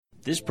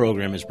This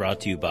program is brought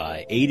to you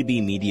by A to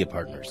B Media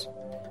Partners.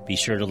 Be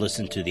sure to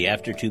listen to the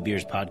After Two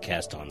Beers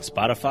podcast on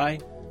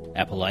Spotify,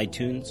 Apple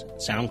iTunes,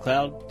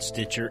 SoundCloud,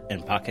 Stitcher,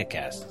 and Pocket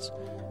Casts.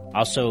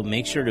 Also,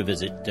 make sure to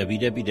visit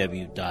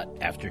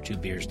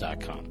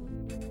www.aftertwobeers.com.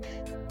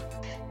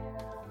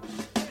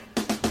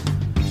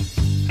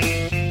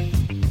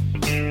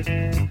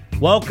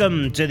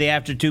 Welcome to the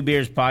After Two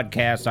Beers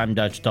podcast. I'm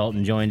Dutch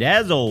Dalton, joined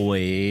as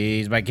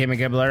always by Kimmy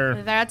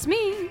Kibler. That's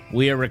me.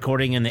 We are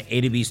recording in the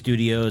A to B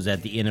studios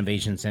at the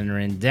Innovation Center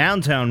in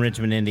downtown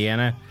Richmond,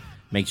 Indiana.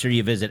 Make sure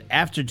you visit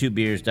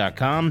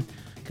aftertwobeers.com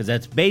because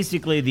that's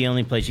basically the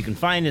only place you can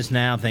find us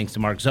now, thanks to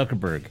Mark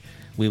Zuckerberg.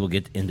 We will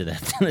get into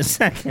that in a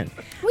second.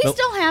 We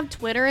still have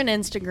Twitter and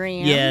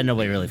Instagram. Yeah,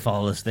 nobody really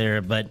follows us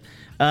there, but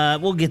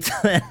we'll get to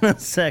that in a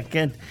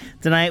second.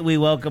 Tonight, we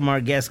welcome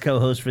our guest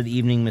co-host for the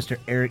evening, Mr.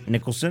 Eric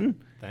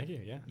Nicholson. Thank you,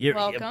 yeah.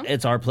 Welcome.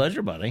 It's our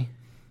pleasure, buddy.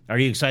 Are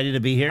you excited to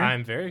be here?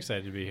 I'm very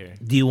excited to be here.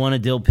 Do you want a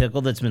dill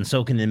pickle that's been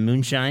soaking in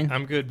moonshine?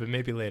 I'm good, but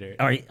maybe later.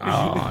 All right.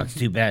 Oh, it's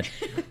too bad.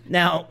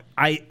 Now,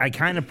 I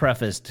kind of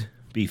prefaced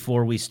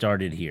before we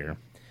started here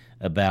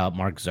about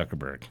Mark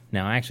Zuckerberg.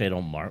 Now, actually,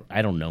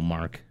 I don't know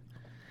Mark.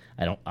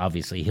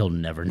 Obviously, he'll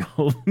never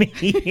know me.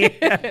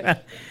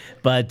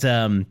 But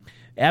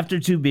After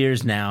Two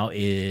Beers now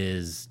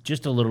is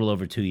just a little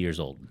over 2 years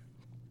old.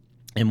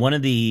 And one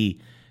of the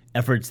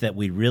efforts that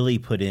we really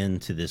put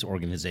into this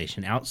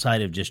organization,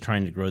 outside of just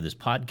trying to grow this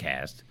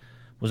podcast,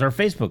 was our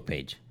Facebook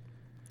page.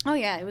 Oh,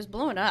 yeah, it was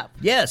blowing up.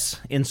 Yes.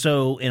 And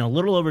so in a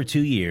little over 2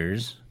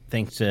 years,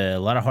 thanks to a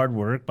lot of hard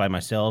work by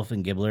myself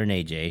and Gibbler and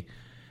AJ,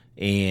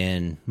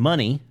 and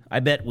money, I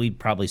bet we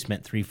probably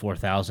spent $3,000,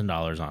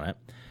 $4,000 on it.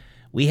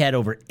 We had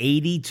over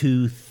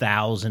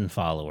 82,000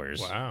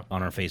 followers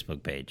on our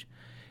Facebook page.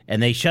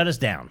 And they shut us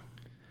down.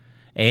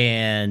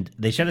 And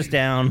they shut us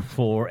down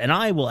and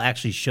I will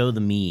actually show the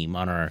meme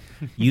on our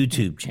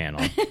YouTube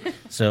channel.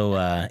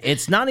 So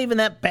it's not even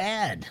that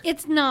bad.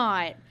 It's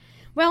not.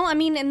 Well, I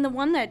mean, and the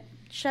one that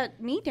shut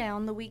me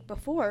down the week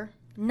before,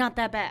 not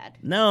that bad.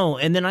 No,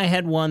 and then I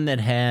had one that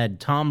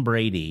had Tom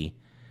Brady's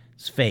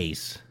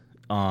face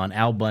on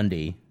Al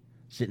Bundy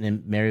sitting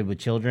in Married with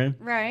Children.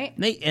 Right.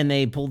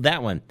 They pulled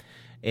that one.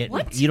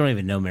 What? You don't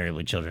even know Married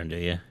with Children, do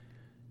you?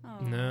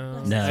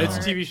 No. It's a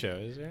TV show,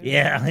 is it?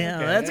 Yeah, Okay.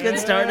 That's a good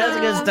start. That's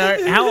a good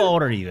start. How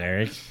old are you,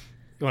 Eric?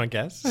 You want to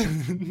guess?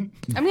 I'm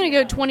going to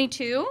go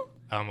 22.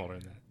 I'm older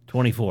than that.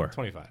 24.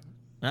 25.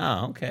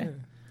 Oh, okay.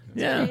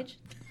 Yeah.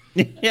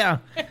 Yeah. Yeah.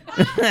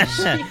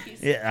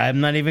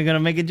 I'm not even going to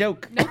make a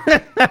joke.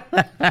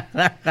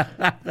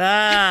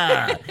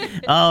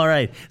 All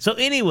right. So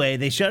anyway,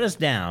 they shut us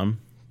down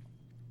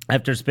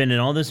after spending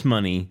all this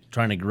money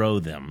trying to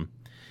grow them.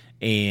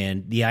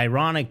 And the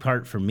ironic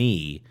part for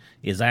me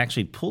is I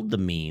actually pulled the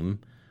meme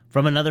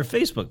from another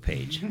Facebook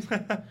page.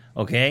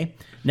 Okay?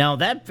 Now,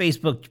 that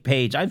Facebook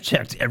page, I've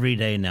checked every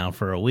day now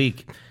for a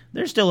week.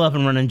 They're still up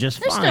and running just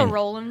fine. They're still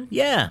rolling.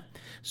 Yeah.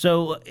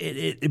 So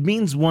it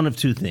means one of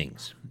two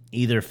things.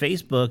 Either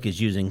Facebook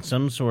is using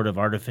some sort of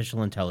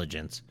artificial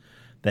intelligence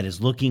that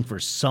is looking for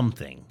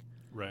something.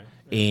 Right.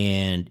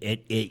 And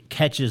it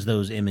catches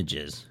those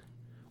images.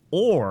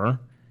 Or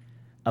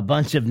a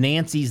bunch of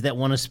Nancys that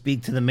want to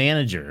speak to the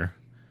manager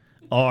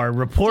are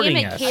reporting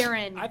Damn it, us.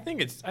 Karen. I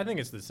think it's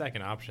the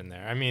second option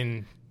there. I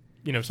mean,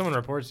 if someone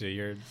reports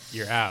you,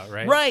 you're out,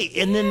 right? Right.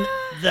 And then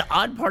the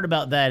odd part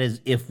about that is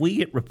if we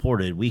get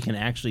reported, we can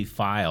actually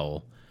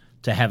file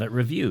to have it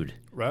reviewed.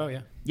 Oh,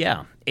 yeah.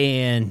 Yeah.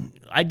 And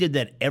I did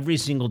that every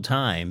single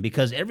time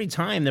because every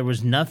time there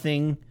was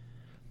nothing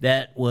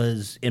that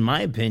was, in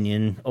my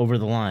opinion, over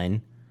the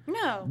line.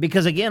 No.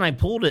 Because, again, I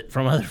pulled it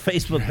from other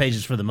Facebook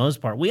pages for the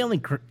most part. We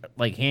only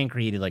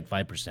hand-created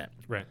 5%.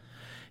 Right.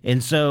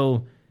 And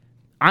so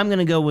I'm going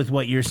to go with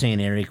what you're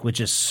saying, Eric,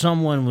 which is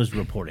someone was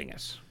reporting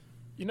us.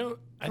 I We're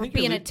think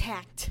being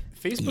attacked.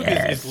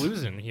 Facebook is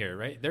losing here,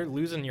 right? They're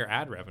losing your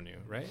ad revenue,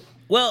 right?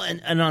 Well,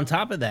 and on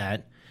top of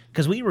that,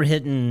 because we were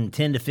hitting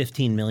 10 to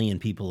 15 million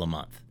people a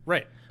month.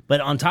 Right.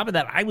 But on top of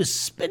that, I was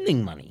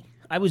spending money.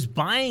 I was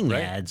buying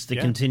ads to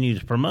continue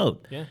to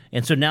promote. Yeah.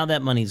 And so now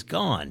that money's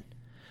gone.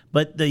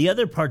 But the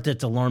other part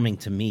that's alarming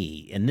to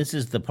me, and this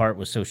is the part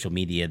with social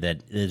media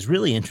that is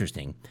really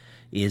interesting,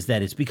 is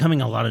that it's becoming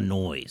a lot of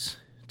noise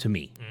to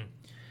me.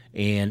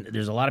 And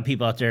there's a lot of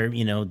people out there,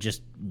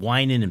 just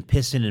whining and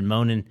pissing and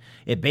moaning.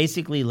 It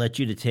basically lets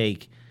you to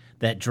take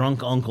that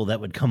drunk uncle that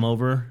would come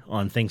over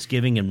on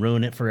Thanksgiving and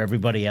ruin it for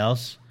everybody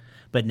else.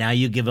 But now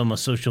you give them a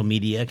social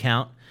media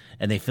account,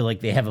 and they feel like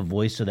they have a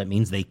voice, so that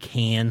means they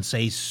can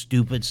say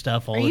stupid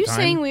stuff all the time. Are you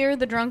saying we are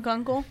the drunk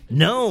uncle?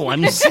 No,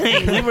 I'm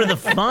saying we were the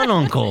fun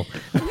uncle.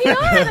 We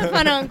are the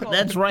fun uncle.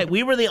 That's right.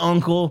 We were the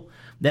uncle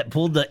that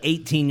pulled the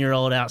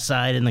 18-year-old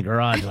outside in the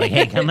garage, like,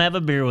 hey, come have a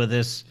beer with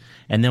us,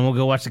 and then we'll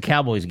go watch the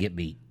Cowboys get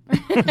beat.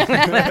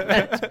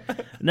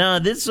 No,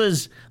 this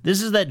is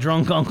that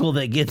drunk uncle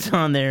that gets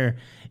on there,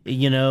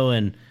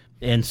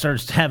 and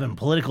starts having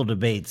political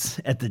debates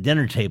at the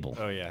dinner table.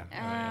 Oh, yeah.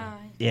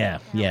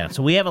 Yeah.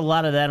 So we have a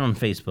lot of that on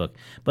Facebook.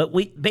 But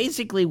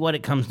basically what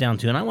it comes down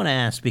to, and I want to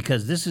ask,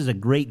 because this is a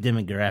great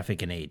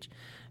demographic and age,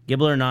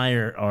 Gibbler and I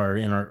are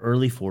in our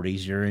early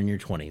 40s. You're in your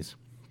 20s.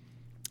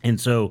 And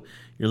so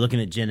you're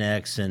looking at Gen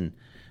X, and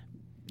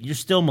you're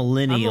still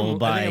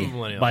millennial I think I'm a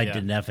millennial, by yeah.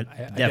 definition.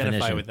 I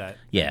identify with that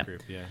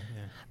group. Yeah.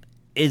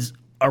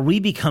 Are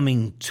we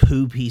becoming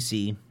too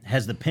PC?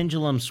 Has the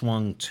pendulum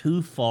swung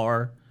too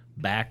far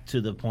back to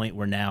the point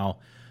where now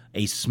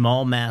a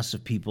small mass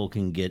of people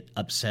can get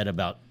upset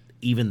about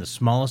even the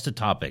smallest of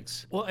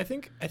topics? Well, I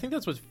think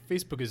that's what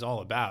Facebook is all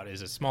about,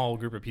 is a small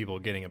group of people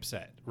getting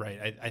upset,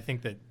 right? I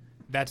think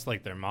that's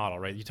like their model,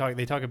 right?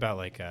 They talk about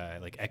like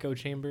echo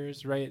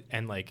chambers, right?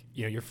 And like,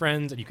 you know, you're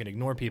friends and you can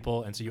ignore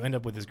people, and so you end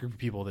up with this group of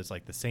people that's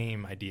like the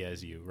same idea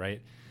as you, right?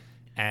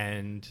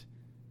 And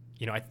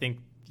you know, I think,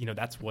 you know,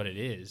 that's what it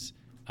is.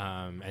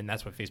 And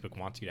that's what Facebook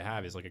wants you to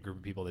have, is like a group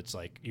of people that's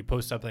like, you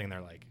post something and they're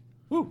like,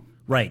 woo.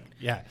 Right.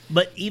 Yeah.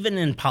 But even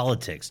in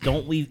politics,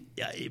 don't we,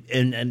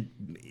 and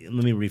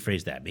let me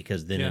rephrase that,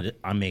 because then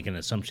I'm making an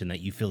assumption that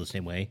you feel the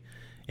same way,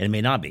 and it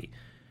may not be.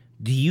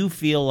 Do you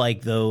feel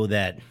like, though,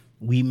 that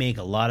we make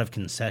a lot of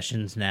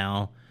concessions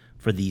now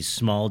for these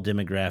small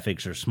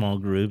demographics or small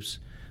groups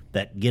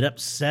that get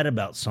upset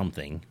about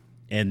something,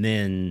 and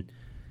then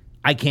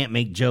I can't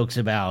make jokes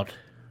about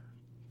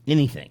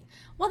anything?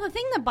 Well, the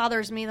thing that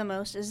bothers me the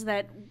most is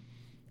that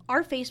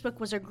our Facebook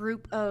was a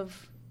group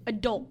of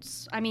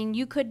adults. I mean,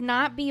 you could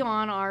not be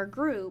on our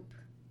group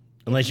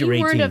unless you you're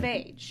 18. weren't of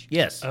age.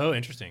 Yes. Oh,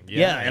 interesting. We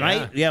So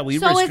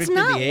restricted it's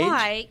not the age.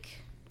 like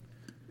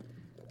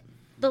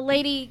the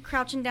lady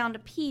crouching down to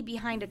pee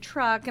behind a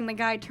truck and the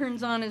guy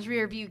turns on his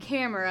rear view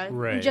camera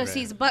and just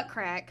sees a butt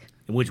crack.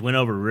 Which went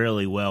over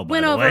really well, by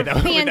Went the over way.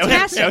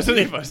 fantastic. That was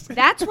really fast.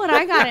 That's what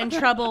I got in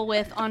trouble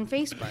with on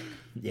Facebook.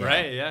 Yeah.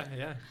 Right,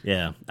 yeah.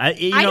 Yeah.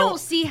 I don't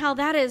see how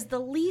that is the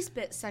least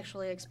bit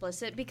sexually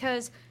explicit,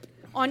 because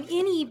on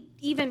any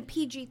even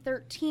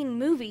PG-13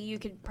 movie, you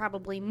could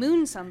probably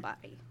moon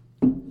somebody.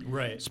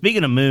 Right.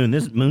 Speaking of moon,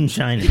 this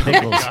moonshine and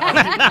pickles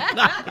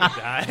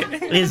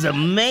is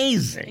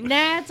amazing.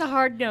 Nah, it's a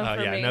hard no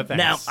for me. No thanks.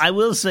 Now, I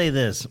will say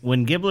this.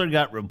 When Gibbler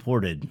got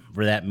reported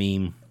for that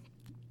meme,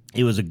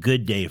 it was a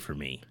good day for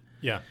me.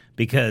 Yeah.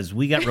 Because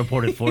we got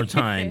reported 4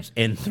 times,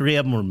 and 3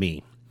 of them were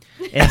me.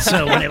 And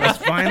so when it was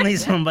finally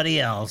somebody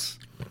else,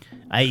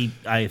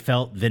 I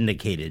felt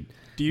vindicated.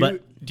 Do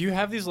you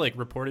have these like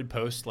reported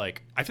posts?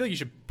 Like, I feel like you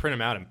should print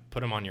them out and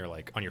put them on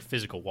your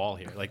physical wall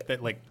here, like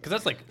that, like, because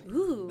that's like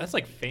Ooh. that's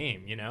like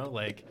fame, you know,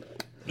 like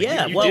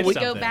Yeah, you well, did we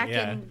Go something, back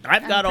yeah. and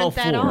I've got all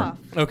print that 4. off.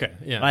 Okay,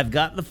 yeah, I've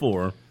got the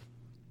 4.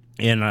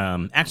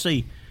 And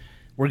actually,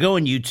 we're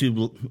going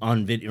YouTube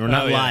on video. We're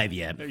not live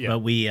yet,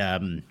 but we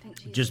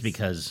just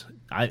because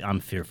I'm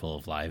fearful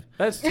of live.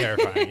 that's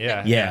terrifying.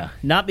 Yeah, Yeah,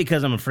 not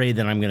because I'm afraid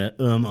that I'm gonna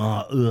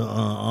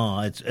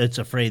It's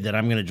afraid that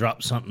I'm gonna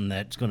drop something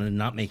that's gonna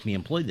not make me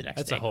employed the next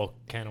That's day. a whole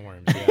can of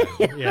worms.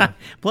 Yeah, yeah.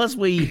 Plus,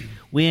 we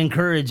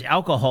encourage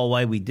alcohol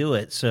while we do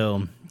it.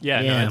 So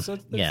Yeah, no,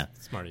 that's yeah.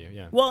 smart of you.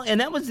 Yeah. Well, and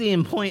that was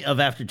the point of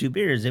After 2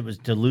 Beers. It was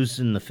to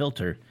loosen the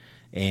filter,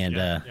 and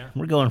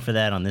we're going for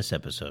that on this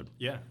episode.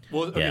 Yeah.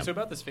 Well, okay. Yeah. So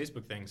about this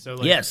Facebook thing. So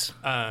like, Yes.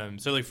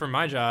 So like for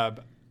my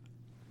job,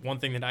 one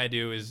thing that I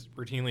do is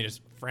routinely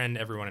just friend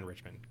everyone in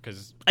Richmond,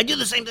 because I do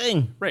the same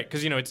thing. right,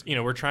 because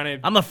we're trying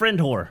to I'm a friend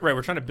whore. right,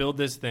 we're trying to build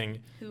this thing.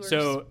 Whoers.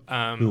 So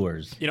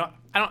Whoers.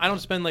 I don't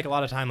spend like a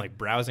lot of time like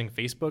browsing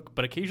Facebook,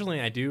 but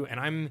occasionally I do, and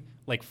I'm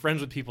like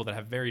friends with people that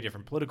have very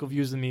different political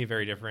views than me,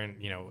 very different,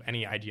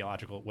 any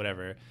ideological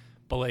whatever.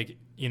 But like,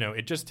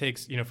 it just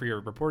takes, for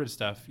your reported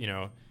stuff,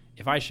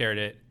 if I shared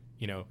it,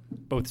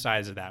 both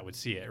sides of that would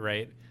see it,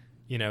 right?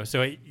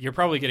 So you're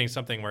probably getting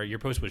something where your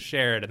post was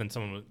shared, and then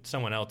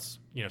someone else,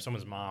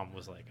 someone's mom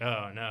was like,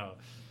 "Oh no,"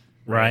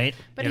 Right.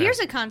 But here's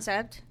a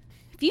concept.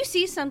 If you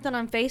see something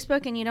on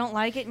Facebook and you don't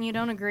like it and you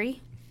don't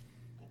agree,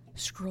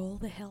 scroll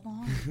the hell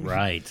on.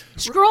 Right.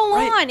 Scroll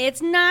on.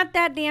 It's not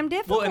that damn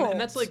difficult. Well, and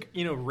that's like,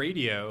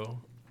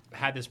 radio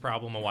had this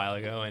problem a while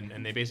ago,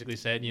 and they basically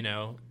said,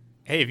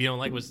 hey, if you don't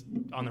like what's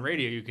on the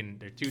radio,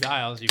 there are 2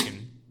 dials, you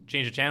can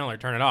change the channel or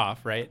turn it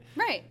off, right?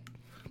 Right.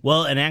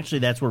 Well, and actually,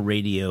 that's where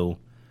radio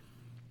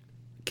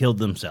killed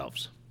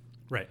themselves.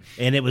 Right.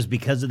 And it was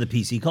because of the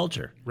PC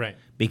culture. Right.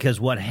 Because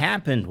what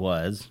happened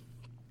was,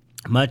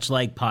 much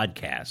like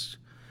podcasts,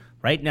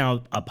 right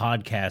now a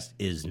podcast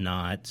is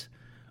not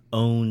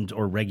owned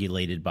or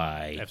regulated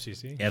by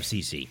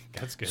FCC.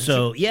 That's good.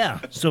 So, yeah.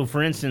 So,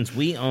 for instance,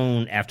 we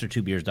own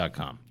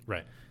after2beers.com.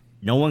 Right.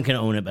 No one can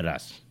own it but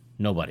us.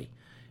 Nobody.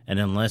 And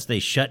unless they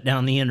shut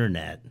down the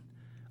internet,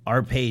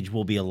 our page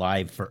will be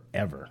alive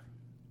forever.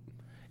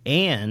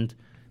 And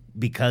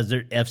because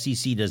their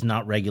FCC does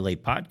not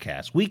regulate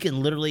podcasts, we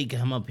can literally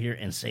come up here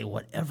and say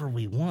whatever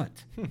we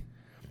want.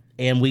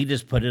 And we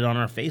just put it on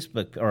our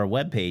Facebook or our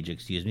webpage,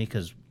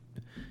 because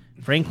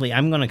frankly,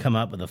 I'm going to come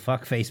up with a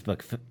fuck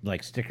Facebook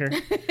sticker,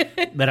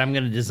 but I'm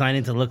going to design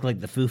it to look like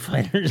the Foo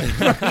Fighters.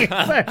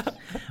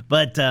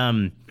 But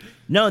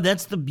no,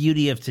 that's the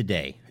beauty of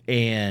today.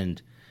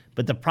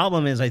 But the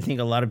problem is, I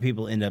think a lot of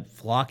people end up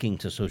flocking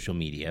to social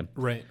media,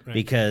 Right.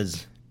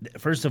 because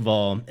first of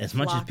all, as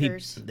much as people,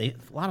 Flockers.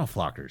 a lot of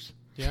flockers.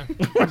 Yeah.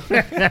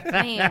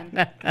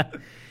 Man.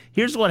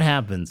 Here's what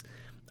happens.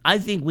 I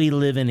think we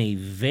live in a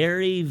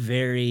very,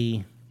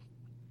 very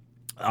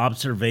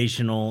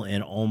observational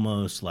and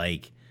almost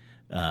like,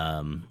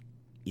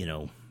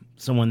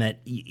 someone that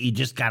you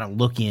just got to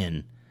look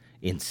in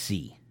and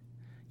see.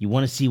 You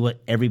want to see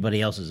what everybody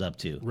else is up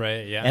to.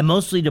 Right, yeah. And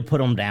mostly to put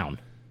them down.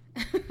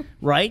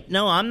 Right?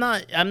 No, I'm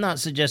not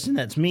suggesting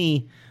that's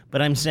me,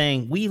 but I'm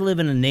saying we live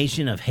in a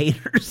nation of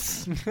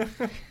haters.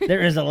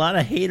 There is a lot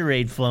of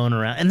haterade flowing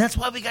around, and that's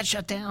why we got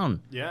shut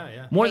down.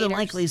 Yeah. More than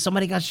likely,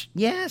 somebody got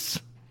yes.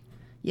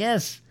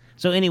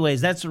 So anyways,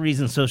 that's the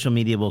reason social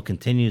media will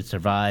continue to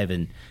survive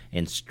and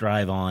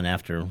strive on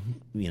after,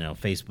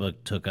 Facebook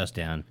took us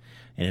down.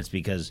 And it's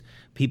because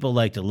people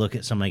like to look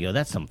at somebody and go,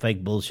 that's some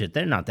fake bullshit.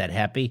 They're not that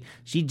happy.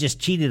 She just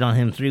cheated on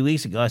him 3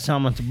 weeks ago. I saw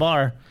him at the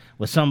bar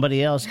with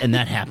somebody else. And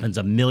that happens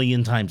a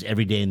million times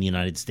every day in the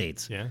United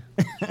States. Yeah.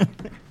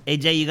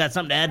 AJ, you got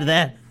something to add to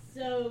that?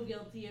 So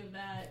guilty of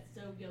that.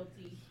 So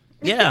guilty.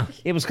 Yeah,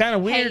 it was kind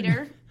of weird.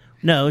 Hater.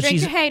 No, Drink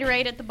she's your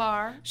haterade at the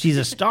bar. she's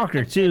a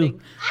stalker too.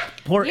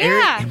 Poor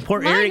Yeah, Eric. Poor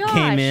my Eric gosh.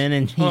 came in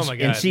and Oh my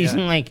God, and she's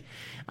yeah. like,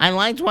 I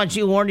liked what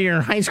you wore to your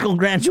high school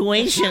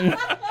graduation.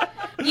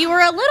 You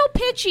were a little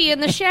pitchy in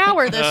the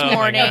shower this Oh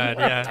morning. my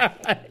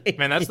God, yeah.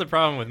 Man, that's the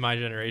problem with my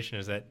generation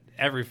is that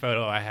every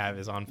photo I have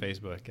is on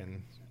Facebook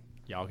and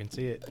y'all can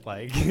see it.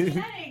 Like,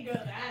 That ain't go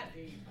that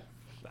deep.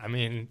 I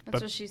mean, That's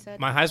but what she said.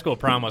 my high school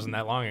prom wasn't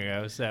that long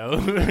ago, so.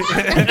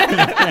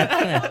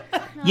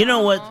 You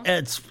know what?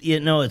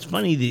 It's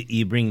funny that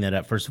you bring that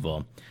up. First of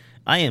all,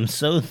 I am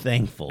so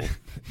thankful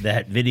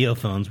that video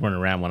phones weren't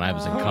around when I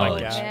was in Oh,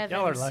 college. God.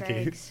 Y'all are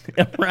lucky. sakes.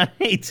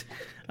 Right?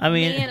 I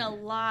mean, Man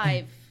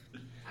alive.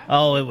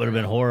 oh, it would have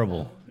been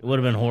horrible. It would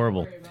have been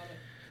horrible.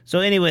 So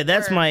anyway,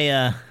 that's my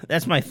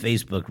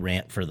Facebook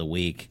rant for the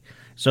week.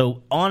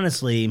 So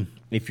honestly,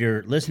 if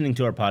you're listening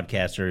to our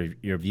podcast or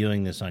you're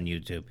viewing this on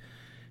YouTube,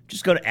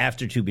 just go to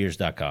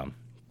after2beers.com.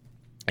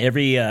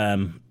 Every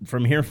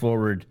from here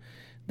forward,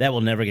 that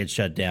will never get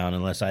shut down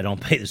unless I don't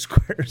pay the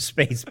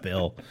Squarespace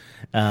bill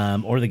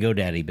or the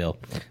GoDaddy bill.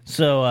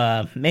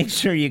 So make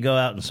sure you go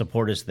out and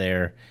support us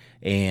there.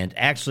 And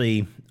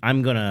actually,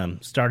 I'm going to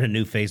start a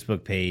new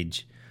Facebook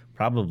page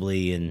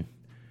probably in,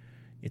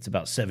 it's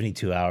about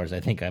 72 hours. I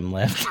think I'm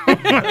left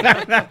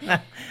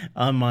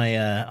on my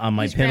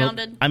He's penalty.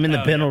 grounded. I'm in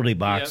the Oh, penalty yep,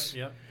 box.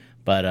 Yep.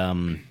 But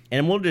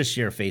and we'll just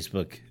share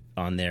Facebook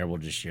on there. We'll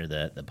just share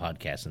the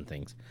podcast and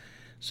things.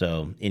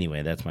 So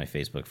anyway, that's my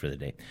Facebook for the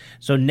day.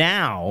 So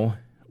now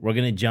we're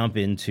going to jump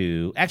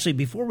into, actually,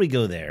 before we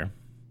go there,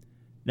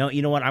 no,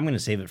 you know what? I'm going to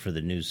save it for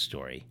the news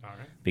story. All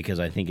right. Because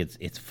I think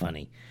it's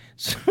funny.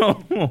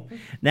 So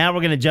now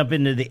we're going to jump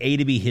into the A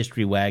to B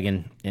history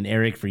wagon. And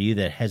Eric, for you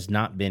that has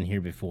not been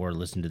here before,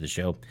 listen to the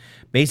show.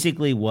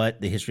 Basically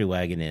what the history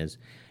wagon is,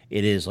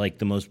 it is like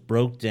the most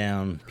broke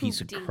down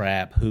piece of Hoopty.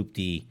 crap,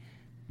 hoopty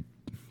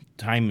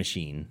time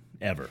machine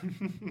ever.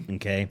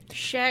 Okay?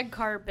 Shag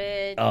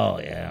carpet. Oh,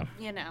 yeah.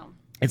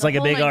 It's the like a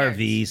whole big nine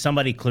RV. yards.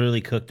 Somebody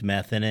clearly cooked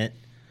meth in it.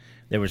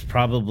 There was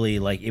probably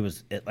like, it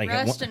was like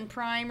Rust and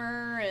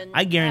primer and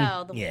I guarantee.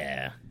 oh, the-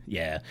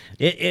 Yeah.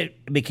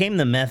 It became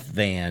the meth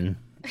van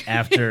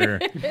after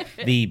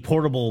the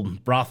portable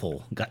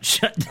brothel got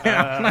shut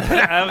down.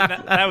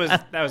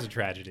 That was a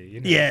tragedy.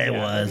 You know? Yeah, it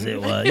was.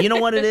 You know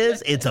what it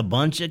is? It's a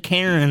bunch of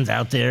Karens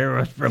out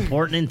there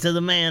reporting to the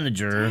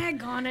manager.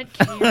 Daggone it,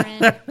 Karen.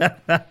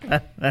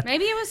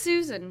 Maybe it was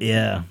Susan.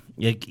 Yeah.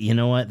 You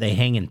know what? They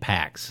hang in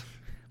packs.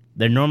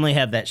 They normally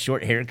have that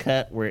short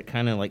haircut where it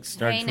kind of like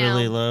starts Hey, now.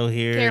 really low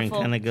here Careful.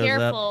 and kind of goes up.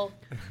 Careful.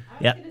 I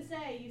was Yep. gonna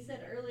say, you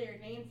said earlier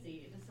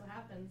Nancy. It just so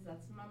happens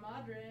that's my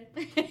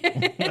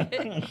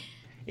madre.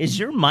 Is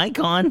your mic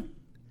on?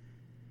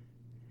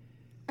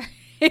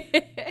 You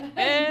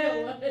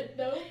know what?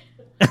 Nope.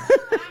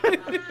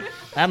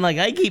 I'm like,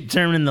 I keep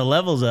turning the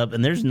levels up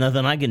and there's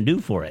nothing I can do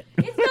for it.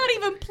 It's not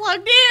even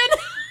plugged in.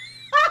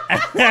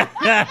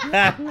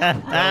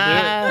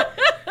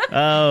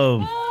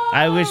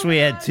 I wish we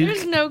had two.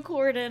 There's no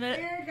cord in it.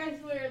 Eric, I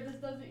swear this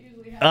doesn't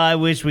usually happen. I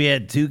wish we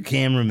had two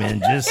cameramen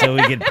just so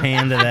we could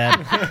pan to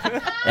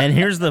that. And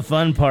here's the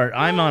fun part.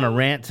 I'm on a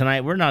rant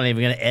tonight. We're not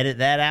even going to edit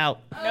that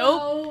out.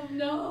 Oh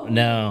no.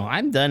 No,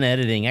 I'm done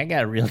editing. I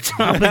got a real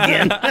job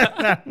again.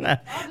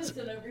 I'll just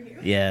sit over here.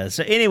 Yeah.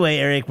 So anyway,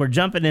 Eric, we're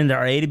jumping into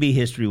our A to B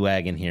history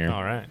wagon here.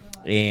 All right.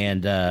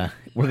 And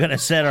we're going to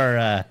set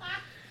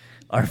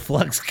our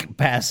flux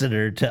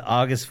capacitor to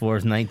August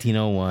 4th,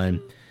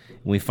 1901.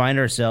 We find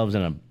ourselves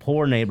in a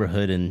poor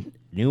neighborhood in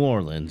New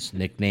Orleans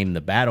nicknamed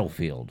the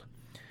Battlefield.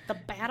 The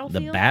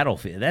battlefield. The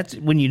Battlefield. That's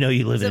when you know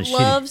you live Is in it a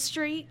Love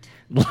Street?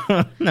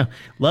 No,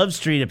 Love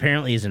Street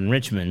apparently is in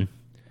Richmond,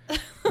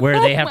 where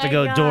they have to my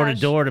go door to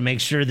gosh. door to make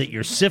sure that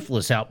your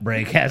syphilis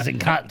outbreak hasn't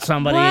caught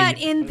somebody. What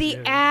in the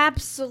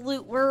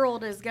absolute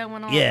world is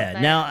going on? Yeah, with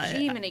that? now,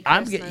 Jiminy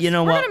I'm Christmas. you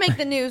know We're what? gonna make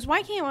the news.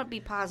 Why can't it be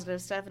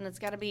positive stuff and it's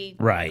got to be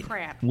Right.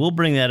 crap? We'll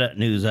bring that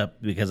news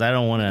up because I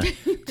don't want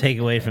to take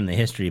away from the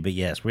history. But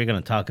yes, we're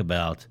going to talk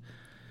about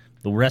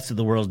the rest of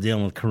the world's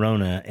dealing with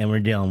corona, and we're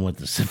dealing with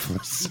the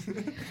syphilis.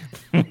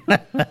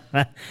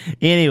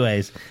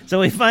 Anyways, so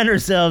we find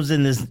ourselves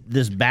in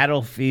this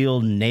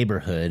battlefield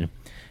neighborhood,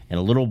 and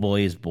a little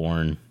boy is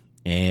born.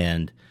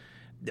 And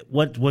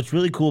what's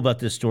really cool about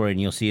this story, and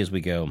you'll see as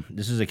we go,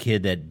 this is a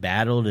kid that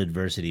battled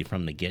adversity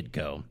from the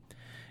get-go.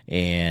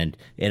 And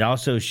it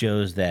also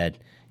shows that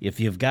if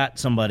you've got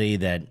somebody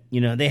that,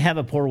 they have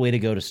a poor way to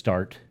go to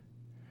start,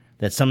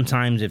 that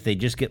sometimes if they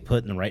just get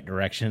put in the right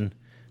direction,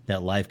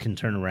 that life can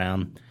turn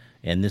around.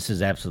 And this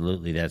is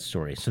absolutely that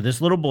story. So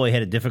this little boy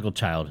had a difficult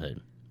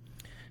childhood.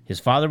 His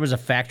father was a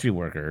factory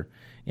worker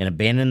and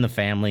abandoned the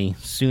family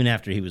soon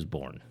after he was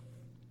born.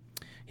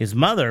 His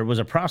mother was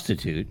a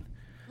prostitute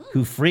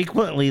who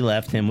frequently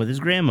left him with his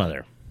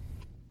grandmother.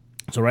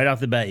 So right off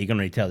the bat, you can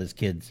already tell this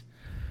kid's,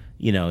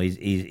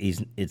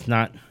 it's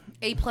not...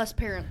 A+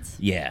 parents.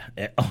 Yeah.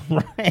 Oh,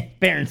 right.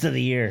 Parents of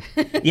the year.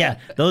 Yeah.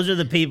 Those are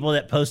the people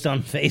that post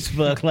on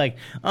Facebook like,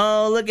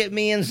 oh, look at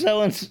me and so,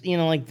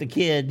 like the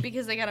kid.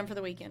 Because they got him for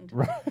the weekend.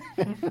 Right.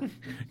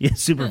 Yeah,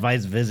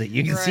 supervised visit.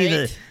 You can see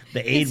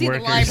the aid you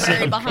can workers. see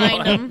the library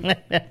behind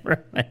them.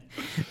 Right.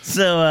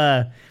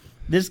 So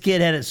this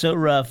kid had it so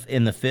rough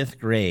in the 5th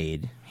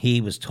grade,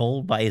 he was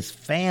told by his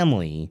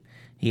family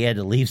he had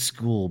to leave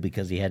school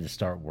because he had to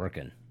start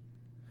working.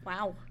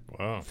 Wow.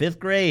 5th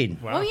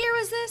grade. Wow. What year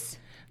was this?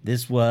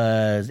 It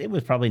was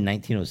probably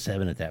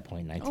 1907 at that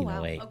point,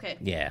 1908. Oh, wow. Okay.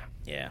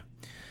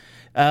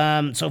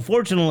 Yeah. So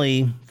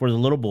fortunately for the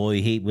little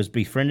boy, he was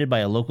befriended by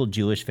a local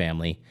Jewish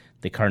family,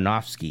 the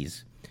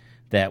Karnofskis,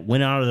 that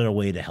went out of their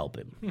way to help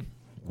him.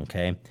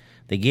 Okay.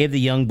 They gave the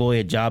young boy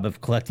a job of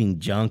collecting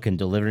junk and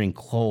delivering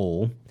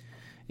coal,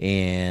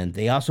 and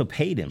they also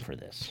paid him for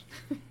this.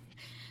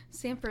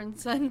 Sanford and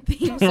Son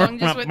theme song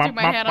just went through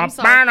my head. I'm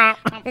sorry.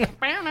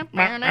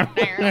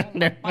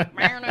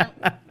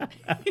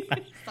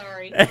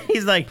 Sorry.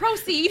 He's like,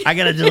 Proceed. I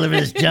got to deliver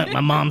this junk.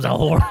 My mom's a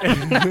whore.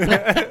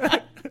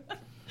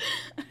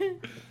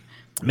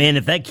 Man,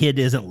 if that kid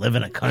isn't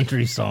living a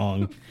country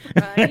song.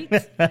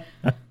 Right?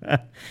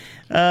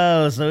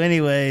 Oh, so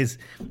anyways,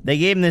 they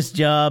gave him this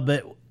job,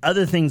 but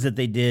other things that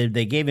they did,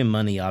 they gave him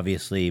money,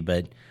 obviously,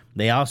 but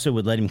they also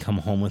would let him come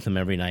home with them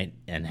every night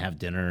and have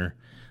dinner.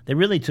 They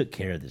really took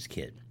care of this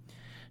kid.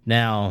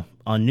 Now,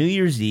 on New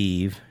Year's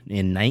Eve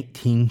in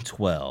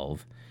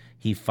 1912,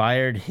 he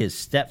fired his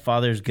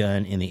stepfather's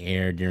gun in the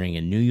air during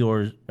a New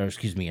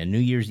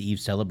Year's Eve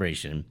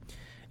celebration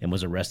and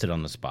was arrested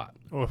on the spot.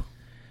 Oh.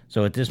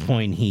 So at this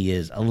point, he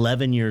is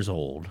 11 years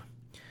old,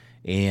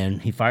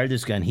 and he fired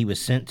this gun. He was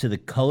sent to the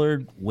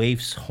Colored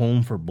Waifs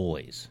Home for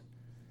Boys.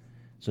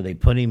 So they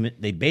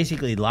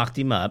basically locked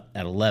him up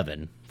at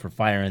 11 for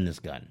firing this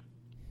gun.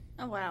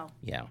 Oh, wow.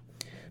 Yeah.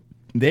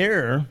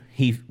 There,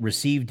 he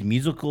received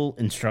musical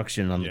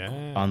instruction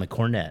on the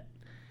cornet,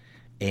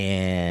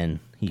 and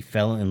he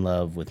fell in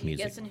love with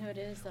music. Guessing who it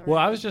is? Though, Well,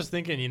 right? I was just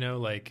thinking,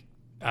 if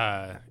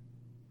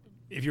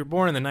you're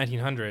born in the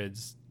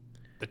 1900s,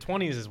 the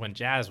 20s is when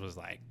jazz was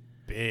like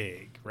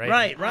big,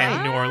 right? Right.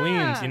 And New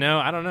Orleans,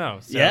 I don't know.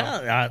 So,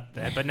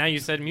 but now you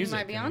said You music.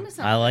 might be onto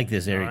something. I like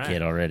this Eric All right.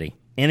 kid already.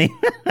 And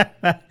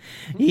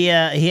he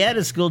had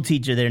a school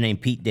teacher there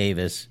named Pete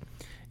Davis,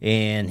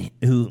 and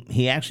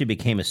he actually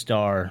became a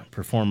star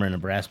performer in a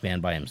brass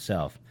band by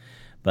himself.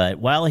 But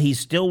while he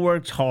still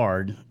worked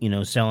hard,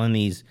 selling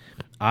these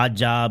odd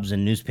jobs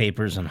in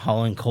newspapers and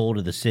hauling coal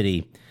to the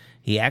city,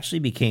 he actually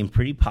became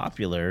pretty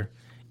popular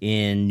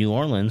in New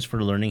Orleans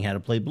for learning how to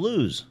play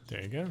blues.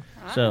 There you go.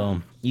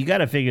 So you got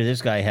to figure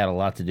this guy had a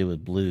lot to do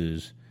with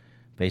blues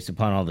based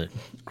upon all the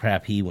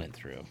crap he went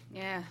through,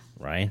 Yeah.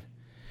 right?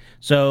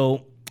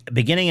 So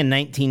beginning in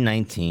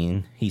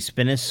 1919, he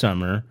spent his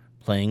summer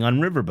playing on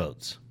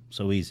riverboats.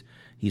 So he's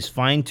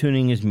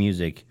fine-tuning his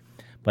music.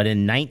 But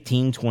in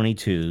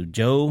 1922,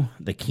 Joe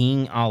the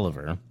King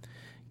Oliver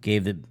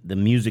gave the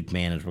music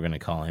man, as we're going to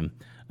call him,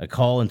 a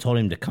call and told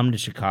him to come to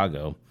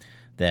Chicago,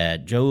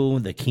 that Joe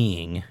the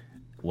King,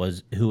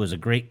 who was a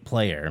great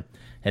player,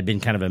 had been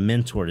kind of a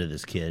mentor to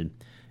this kid,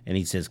 and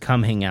he says,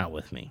 come hang out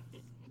with me.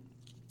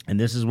 And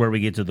this is where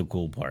we get to the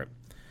cool part.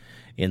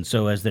 And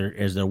so as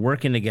they're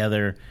working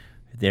together,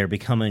 they're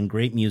becoming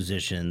great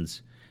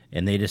musicians,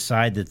 and they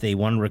decide that they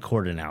want to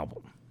record an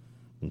album.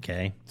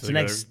 Okay? So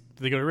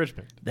they go to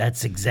Richmond.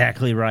 That's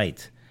exactly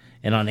right.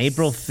 And on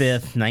April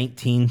 5th,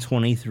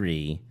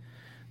 1923,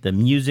 the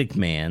Music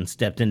Man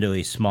stepped into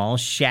a small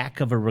shack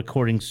of a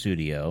recording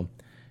studio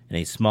in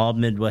a small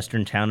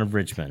Midwestern town of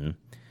Richmond.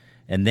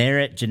 And there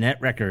at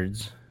Jeanette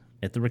Records,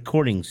 at the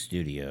recording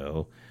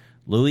studio,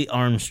 Louis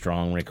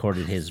Armstrong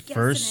recorded his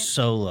first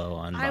solo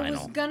on vinyl. I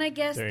was going to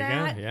guess There you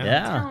that. go. Yeah.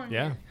 Yeah. Telling you.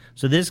 Yeah.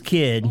 So this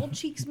kid, Old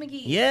Cheeks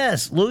McGee.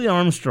 yes, Louis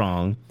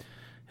Armstrong,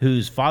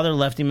 whose father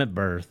left him at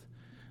birth,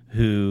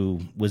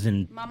 who was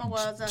in Mama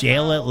was a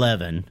jail hoe. at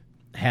 11,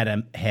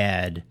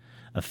 had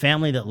a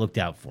family that looked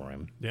out for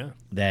him, Yeah.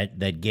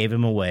 that gave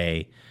him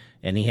away,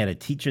 and he had a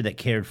teacher that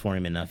cared for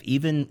him enough,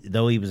 even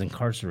though he was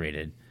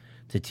incarcerated,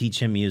 to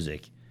teach him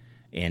music,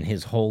 and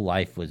his whole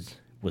life was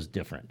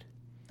different.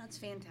 That's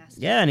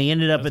fantastic. Yeah, and he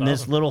ended up That's in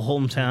this awesome. little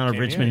hometown of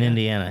Yeah, Richmond, yeah.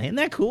 Indiana. Isn't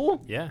that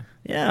cool? Yeah.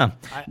 Yeah.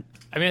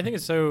 I mean, I think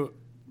it's so.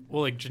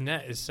 Well, like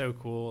Jeanette is so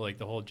cool. Like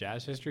the whole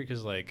jazz history,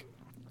 because like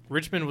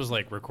Richmond was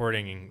like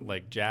recording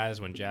like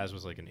jazz when jazz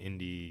was like an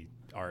indie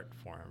art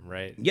form,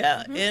 right?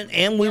 Yeah,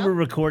 and we were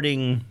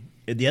recording.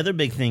 The other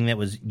big thing that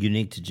was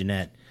unique to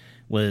Jeanette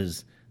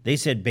was they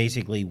said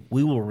basically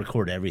we will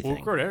record everything. We'll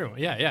record everyone.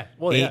 Yeah.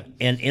 Well, yeah.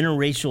 And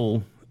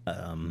interracial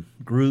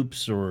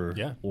groups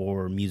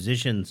or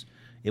musicians,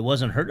 it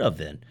wasn't heard of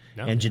then.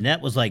 No. And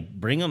Jeanette was like,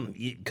 "Bring them,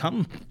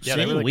 come Yeah,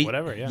 sing." they were like,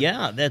 whatever.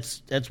 Yeah.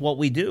 That's what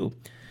we do.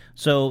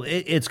 So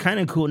it's kind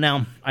of cool.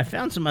 Now I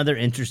found some other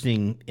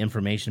interesting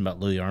information about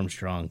Louis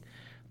Armstrong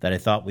that I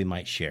thought we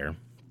might share.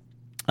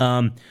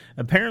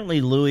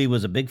 Apparently, Louis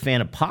was a big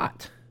fan of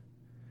pot.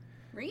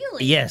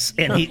 Really? Yes,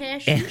 and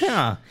Hashish?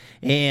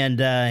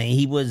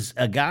 he was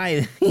a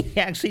guy. He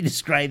actually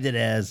described it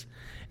as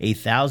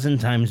 1,000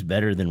 times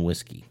better than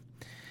whiskey.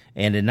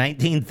 And in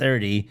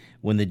 1930,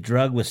 when the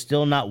drug was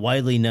still not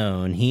widely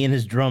known, he and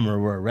his drummer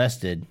were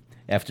arrested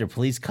after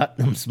police caught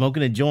them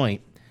smoking a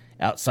joint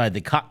outside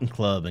the Cotton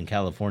Club in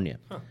California.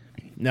 Huh.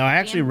 Now, I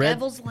actually read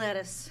devil's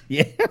lettuce.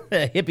 Yeah,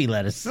 hippie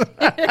lettuce.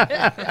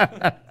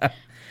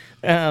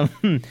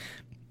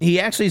 He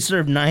actually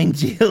served 9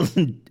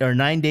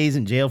 days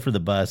in jail for the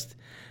bust,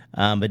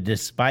 but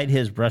despite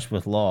his brush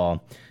with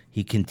law,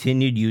 he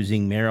continued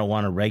using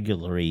marijuana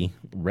regularly.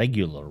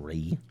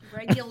 Regularly?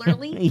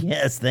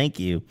 Yes, thank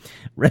you.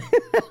 For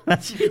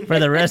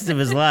the rest of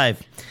his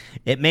life.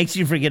 It makes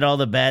you forget all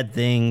the bad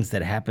things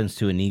that happens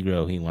to a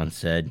Negro, he once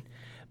said.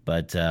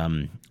 But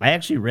I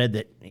actually read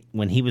that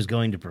when he was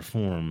going to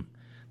perform,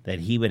 that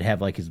he would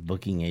have like his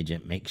booking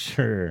agent make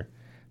sure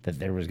that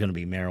there was going to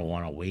be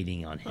marijuana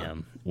waiting on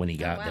him when he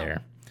got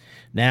there.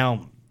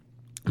 Now,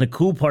 the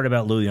cool part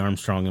about Louis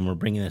Armstrong, and we're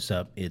bringing this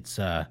up, it's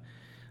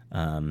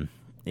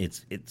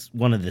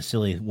one of the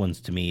silly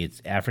ones to me.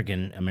 It's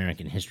African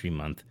American History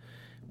Month,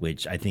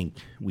 which I think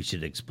we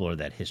should explore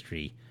that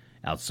history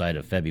outside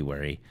of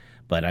February.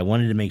 But I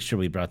wanted to make sure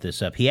we brought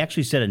this up. He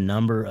actually set a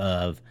number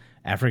of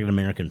African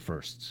American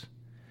firsts.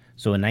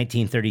 So in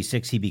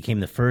 1936, he became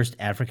the first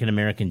African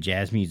American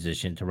jazz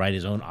musician to write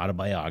his own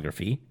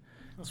autobiography,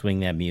 Swing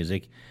That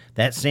Music.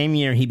 That same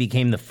year, he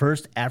became the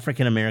first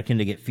African American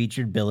to get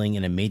featured billing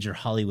in a major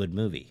Hollywood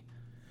movie.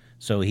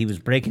 So he was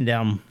breaking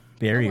down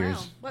barriers.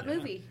 Oh, wow. What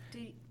movie?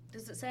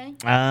 Does it say?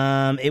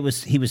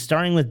 He was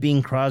starring with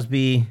Bing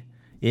Crosby.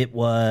 It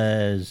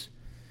was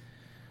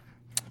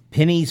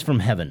Pennies from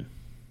Heaven.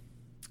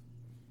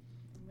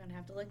 I'm gonna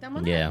have to look that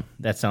one up. Yeah,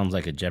 that sounds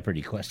like a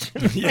Jeopardy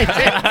question.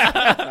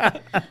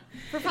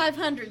 For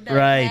 500,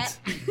 right.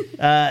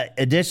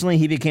 Additionally,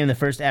 he became the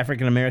first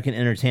African-American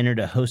entertainer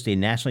to host a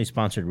nationally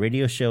sponsored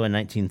radio show in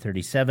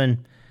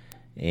 1937.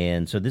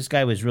 And so this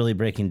guy was really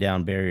breaking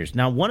down barriers.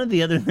 Now, one of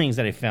the other things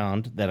that I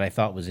found that I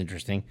thought was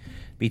interesting,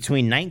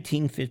 between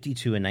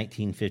 1952 and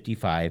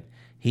 1955,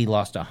 he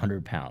lost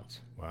 100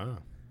 pounds. Wow.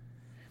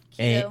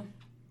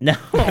 No.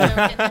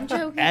 I'm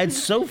joking.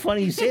 It's so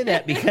funny you say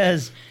that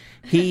because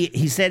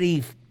he said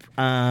it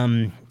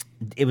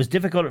was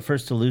difficult at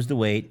first to lose the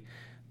weight,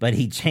 but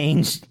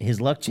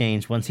his luck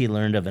changed once he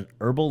learned of an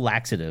herbal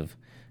laxative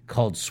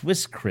called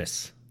Swiss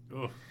Chris.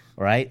 Ugh.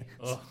 Right?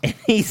 Ugh. And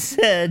he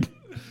said...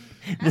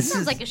 That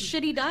sounds like a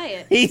shitty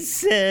diet. He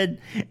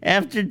said,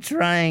 after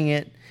trying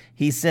it,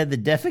 the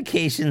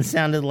defecation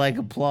sounded like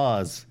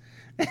applause.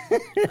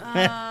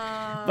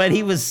 But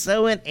he was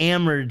so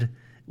enamored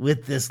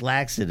with this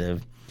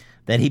laxative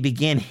that he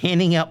began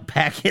handing out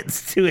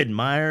packets to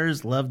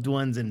admirers, loved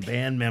ones, and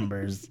band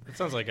members. It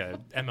sounds like a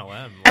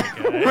MLM.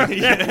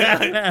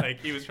 Like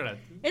he was trying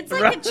to... It's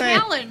like a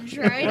challenge,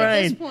 right,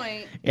 at this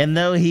point. And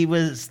though he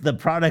was the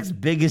product's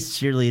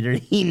biggest cheerleader,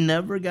 he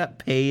never got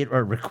paid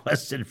or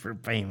requested for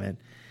payment.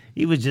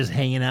 He was just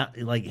handing out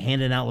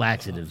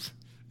laxatives.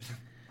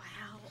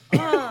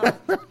 Wow.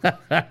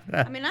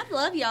 I mean, I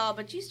love y'all,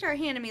 but you start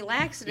handing me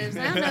laxatives,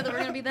 and I don't know that we're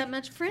going to be that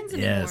much friends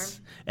anymore.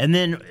 Yes. And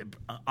then,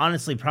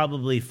 honestly,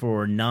 probably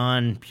for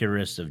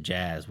non-purists of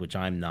jazz, which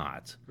I'm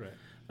not,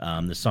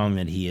 Right. The song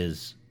that he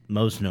is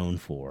most known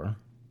for,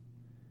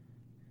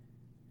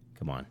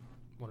 come on.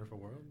 Wonderful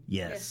World?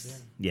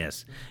 Yes.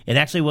 Yes. It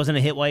actually wasn't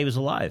a hit while he was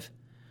alive.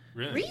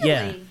 Really?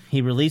 Yeah.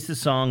 He released the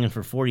song, and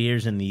for 4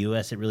 years in the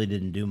U.S., it really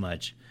didn't do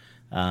much.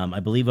 I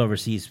believe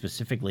overseas,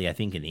 specifically, I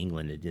think in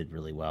England, it did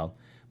really well.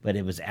 But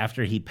it was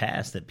after he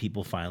passed that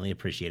people finally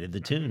appreciated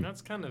the tune. And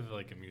that's kind of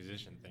like a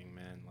musician thing,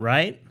 man. Like,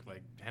 right?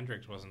 Like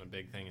Hendrix wasn't a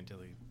big thing until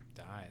he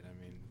died. I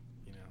mean,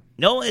 you know.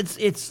 No,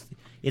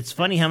 it's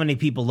funny how many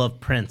people love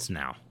Prince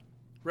now.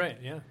 Right,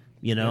 yeah.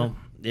 You know,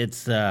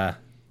 it's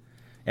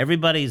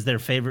everybody's their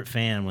favorite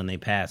fan when they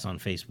pass on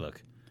Facebook.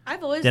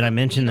 I've always Did I loved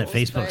mention the that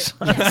Beatles,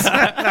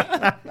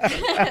 Facebook's?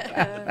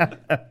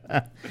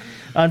 but-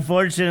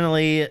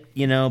 Unfortunately,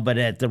 but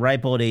at the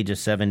ripe old age of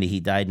 70, he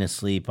died in his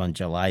sleep on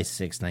July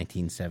 6,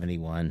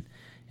 1971,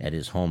 at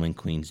his home in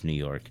Queens, New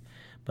York.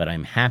 But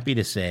I'm happy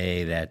to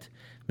say that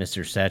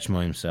Mr.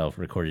 Satchmo himself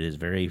recorded his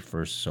very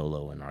first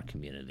solo in our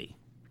community.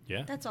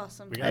 Yeah. That's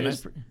awesome. We got a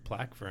nice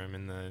plaque for him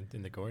in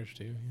the gorge,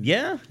 too.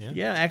 Yeah.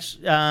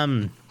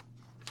 Actually,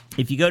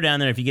 if you go down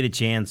there, if you get a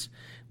chance,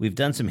 we've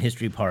done some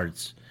history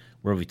parts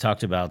where we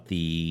talked about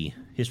the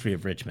history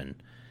of Richmond.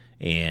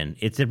 And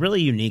it's a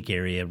really unique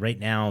area. Right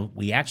now,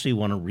 we actually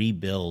want to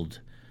rebuild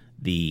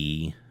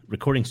the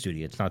recording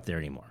studio. It's not there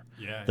anymore.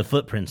 Yeah. The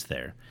footprint's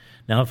there.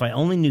 Now, if I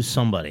only knew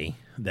somebody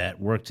that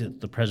worked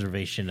at the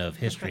preservation of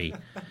history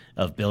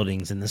of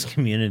buildings in this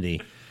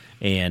community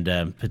and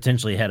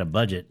potentially had a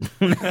budget,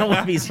 that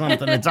would be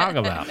something to talk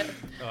about.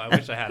 Oh, I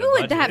wish I had Who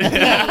a would budget.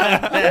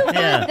 that be? Who would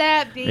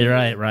that be?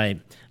 You're right.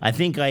 I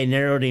think I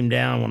narrowed him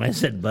down when I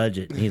said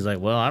budget. He's like,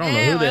 well, I don't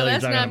know who the hell you're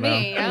that's talking not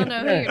about. me. I don't know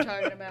who you're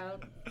talking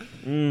about.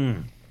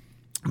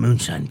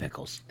 Moonshine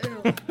pickles.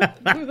 Ugh.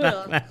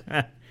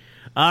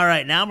 All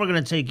right, now we're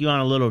going to take you on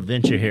a little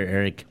adventure here,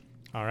 Eric.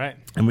 All right.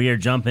 And we are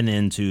jumping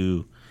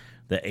into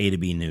the A to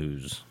B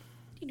news.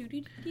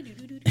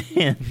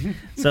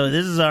 So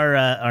this is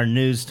our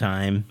news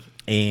time,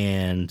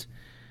 and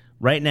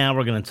right now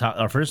we're going to talk.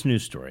 Our first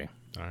news story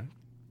All right.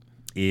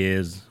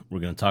 is we're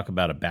going to talk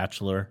about a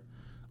bachelor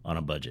on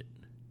a budget,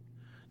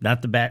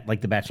 not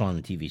like the Bachelor on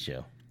the TV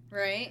show.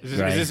 Right? Is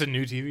Right. this a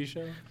new TV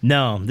show?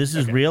 No, this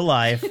is real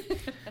life.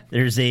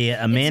 There's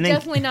a man It's in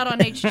definitely not on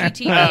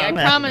HGTV. I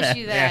promise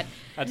you that.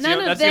 That's None the-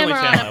 of that's the them only are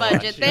on a channel I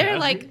budget. watch, They're yeah.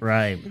 like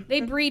right.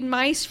 they breed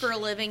mice for a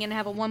living and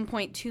have a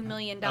 $1.2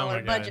 million Oh my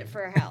God. budget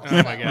for a house.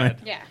 Oh my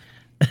God.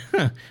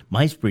 Yeah,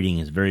 Mice breeding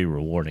is very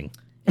rewarding.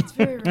 it's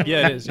very rare.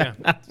 Yeah, it is. Yeah.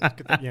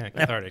 Yeah,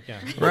 cathartic.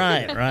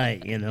 Yeah.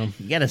 Right. You know,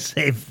 you got to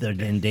save the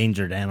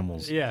endangered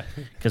animals Yeah.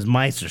 because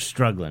mice are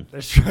struggling.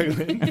 They're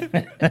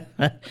struggling.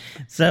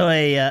 So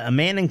a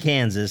man in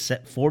Kansas,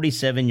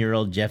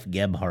 47-year-old Jeff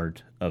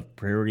Gebhardt of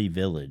Prairie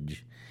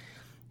Village,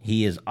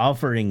 he is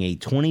offering a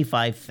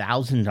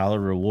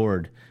 $25,000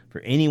 reward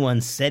for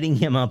anyone setting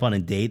him up on a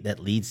date that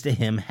leads to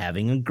him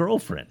having a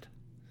girlfriend.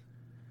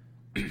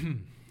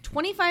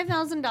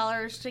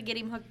 $25,000 to get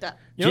him hooked up.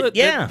 You know,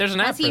 Yeah. there's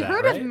an app Has for he that,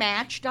 heard right? of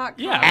Match.com?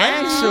 Yeah.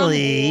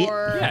 Actually,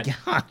 Or-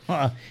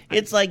 Yeah.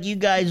 it's like you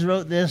guys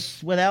wrote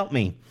this without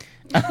me.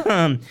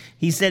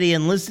 He said he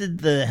enlisted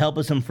the help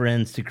of some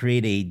friends to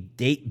create a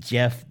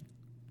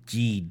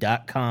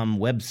datejeffg.com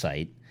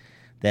website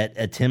that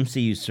attempts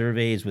to use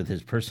surveys with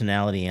his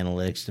personality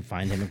analytics to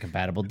find him a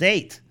compatible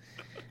date.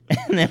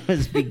 And that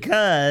was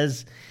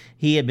because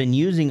he had been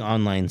using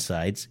online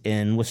sites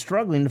and was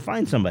struggling to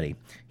find somebody.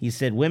 He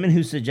said women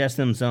who suggest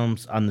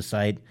themselves on the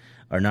site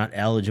are not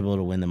eligible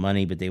to win the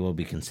money, but they will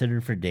be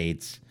considered for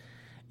dates.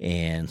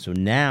 And so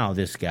now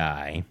this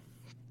guy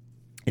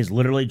is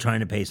literally trying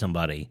to pay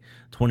somebody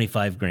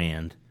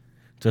 $25,000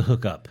 to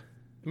hook up.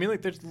 I mean,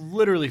 like, there's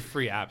literally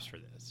free apps for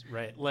this,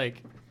 right?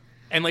 Like,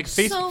 and like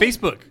So-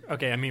 Facebook.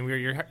 Okay, I mean,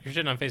 you're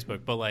shitting on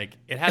Facebook, but like,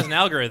 it has an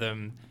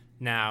algorithm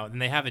now,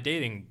 and they have a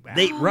dating app.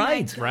 They Oh my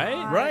right,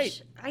 Right?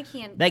 right. I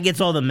can't. That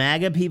gets all the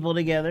MAGA people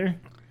together,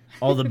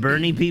 all the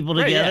Bernie people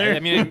Right, together. yeah. I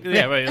mean,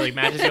 yeah, well, it, like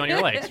matches you on your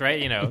likes,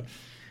 right? You know,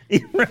 yeah.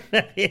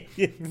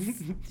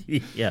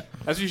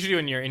 that's what you should do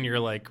in your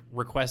like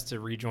request to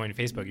rejoin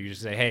Facebook. You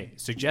just say, "Hey,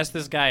 suggest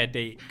this guy a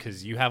date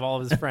because you have all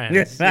of his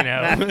friends." You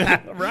know,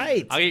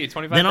 Right. I'll get you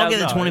 $25,000. Then I'll get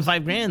the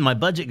 $25,000. My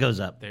budget goes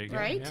up. There you go.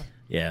 Right? Yeah.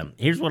 Yeah.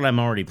 Here's what I'm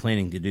already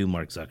planning to do,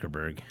 Mark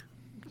Zuckerberg.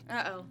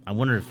 Uh-oh. I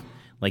wonder if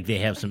like they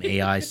have some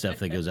AI stuff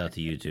that goes out to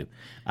YouTube.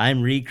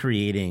 I'm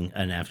recreating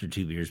an After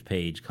 2 Beers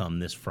page come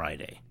this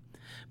Friday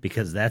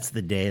because that's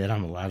the day that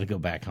I'm allowed to go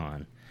back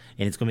on.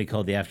 And it's going to be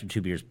called the After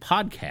 2 Beers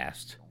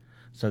podcast.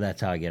 So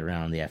that's how I get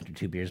around the After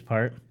 2 Beers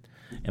part.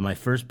 And my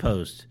first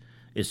post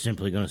is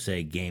simply going to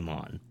say game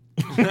on.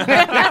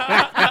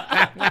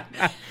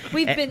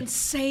 We've been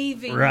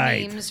saving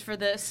Right. memes for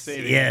this.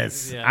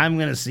 Yes. Yeah. I'm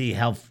going to see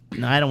how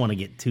no, I don't want to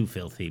get too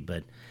filthy,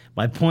 but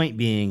my point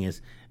being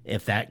is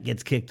if that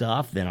gets kicked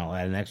off, then I'll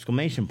add an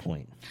exclamation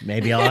point.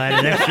 Maybe I'll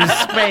add an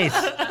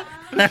extra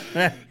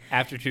space.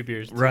 After 2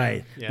 beers. too.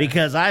 Right. Yeah.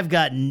 Because I've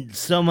got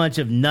so much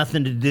of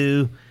nothing to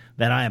do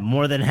that I am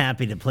more than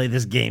happy to play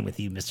this game with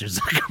you, Mr.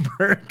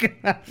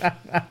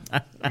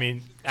 Zuckerberg. I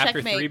mean, after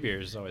Checkmate. 3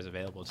 beers is always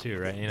available too,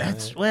 right? You know,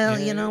 That's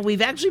you know,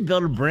 we've actually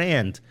built a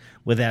brand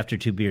with After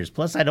 2 Beers.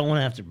 Plus, I don't want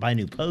to have to buy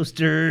new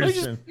posters.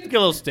 Just get a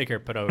little sticker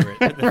put over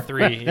it. The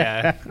 3,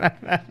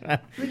 yeah.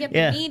 We get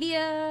Yeah. the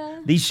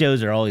media These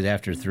shows are always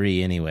after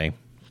 3 anyway.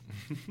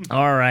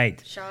 All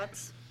right.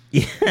 shots.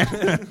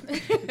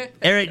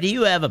 Eric, do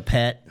you have a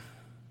pet?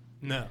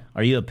 No,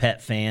 Are you a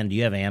pet fan? Do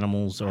you have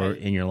animals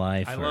in your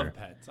life? I or- love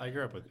pets. I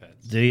grew up with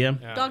pets. Do you?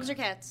 Yeah. Dogs or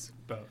cats?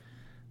 Both.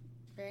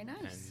 Very And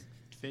nice.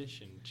 fish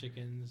and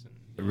chickens.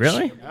 And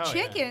Really? Oh, yeah.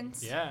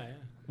 Chickens? Yeah,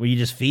 Were you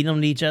just feeding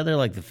them to each other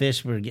like the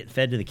fish were getting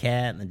fed to the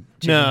cat and the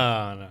chicken?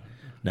 No.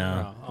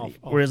 No. all-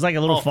 Where it's like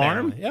a little all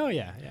farm? family. Oh,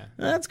 yeah.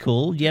 That's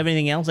cool. Do you have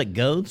anything else like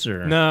goats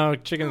or? No,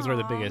 chickens were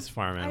the Aw. biggest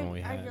farm animal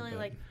we I had. really but,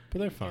 like but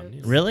they're fun.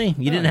 you know. Really?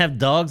 You didn't have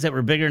dogs that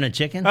were bigger than a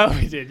chicken? Oh,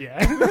 we did, yeah.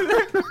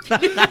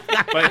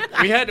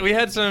 But we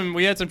had some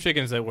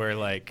chickens that were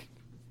like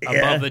above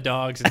Yeah. the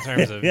dogs in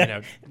terms of Yeah. you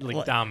know like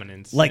Like-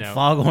 dominance. Like you know.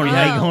 foghorn Oh.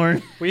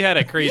 leghorn? We had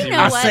a crazy. You know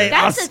I'll what? say-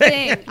 That's I'll the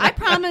say- thing. I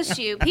promise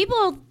you,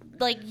 people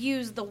like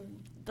use the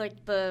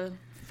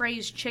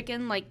phrase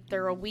chicken like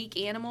they're a weak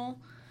animal.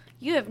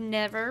 You have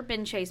never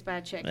been chased by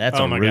a chicken. That's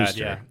oh a my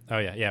rooster. god! Yeah. Oh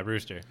yeah,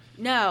 rooster.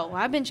 No,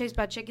 I've been chased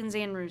by chickens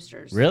and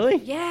roosters. Really?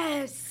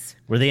 Yes.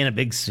 Were they in a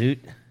big suit?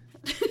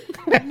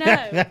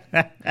 No.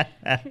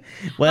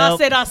 Well, I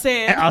said. I'll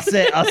say.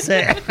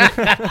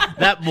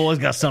 That boy's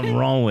got something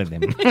wrong with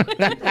him.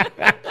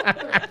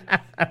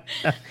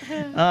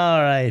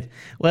 All right.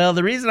 Well,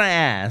 the reason I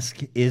ask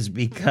is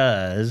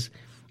because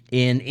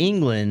in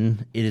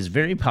England, it is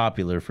very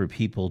popular for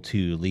people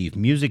to leave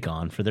music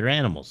on for their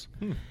animals.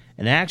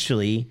 And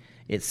actually,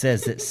 it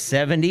says that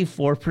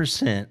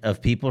 74%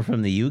 of people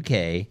from the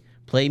UK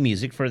play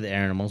music for their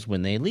animals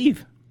when they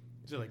leave.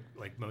 Is it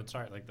like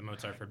Mozart, like the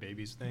Mozart for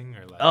Babies thing,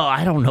 or like? Oh,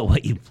 I don't know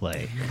what you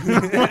play.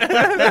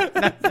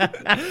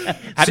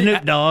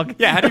 Snoop Dogg.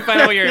 Yeah, how do you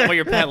find out what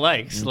your pet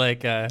likes?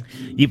 Like,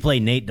 You play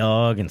Nate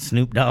Dogg and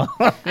Snoop Dogg.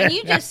 And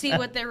you just see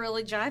what they're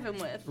really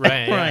jiving with.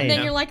 right, yeah, Right. And then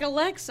yeah. you're like,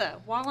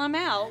 Alexa, while I'm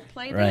out,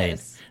 play Right.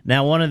 this.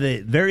 Now, one of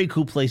the very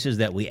cool places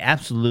that we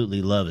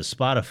absolutely love is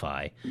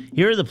Spotify.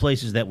 Here are the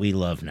places that we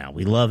love now.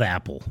 We love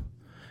Apple.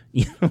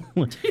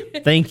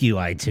 Thank you,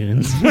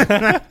 iTunes.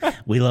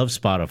 We love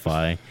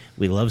Spotify.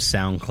 We love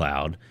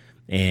SoundCloud.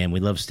 And we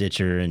love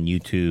Stitcher and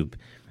YouTube.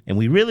 And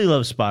we really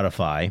love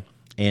Spotify.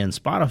 And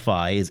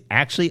Spotify is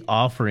actually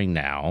offering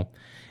now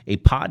a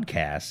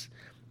podcast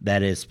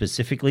that is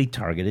specifically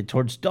targeted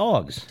towards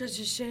dogs. Does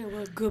it say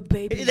what good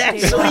babies It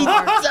actually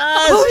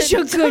does. Who's It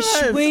your good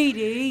does.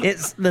 sweetie?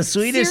 It's the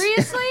sweetest.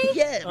 Seriously?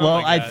 Yeah. Oh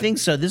Well, my I God. think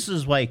so. This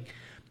is like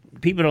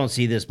people don't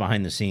see this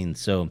behind the scenes.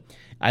 So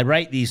I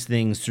write these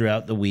things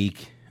throughout the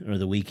week or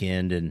the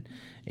weekend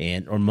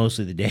and or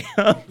mostly the day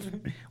of,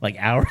 like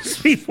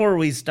hours before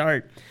we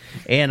start.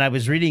 And I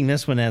was reading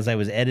this one as I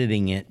was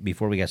editing it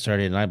before we got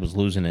started, and I was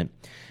losing it.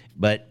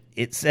 But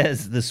it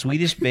says the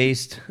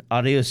Swedish-based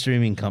audio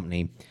streaming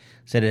company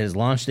said it has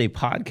launched a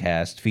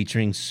podcast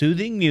featuring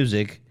soothing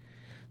music,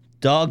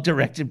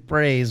 dog-directed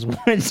praise,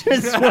 which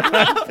is what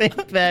I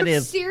think that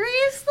is.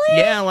 Seriously?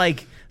 Yeah,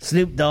 like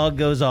Snoop Dogg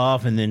goes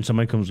off, and then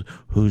somebody comes,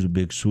 "Who's a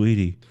big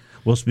sweetie?"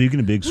 Well, speaking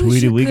of big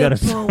sweetie, we got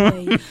to.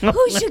 boy?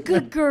 Who's your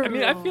good girl? I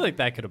mean, I feel like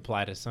that could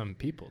apply to some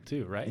people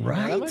too, right? You know,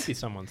 Right. that might be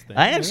someone's thing.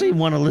 I actually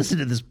want to listen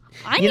to this.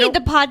 I you need know-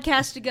 the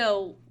podcast to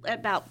go at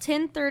about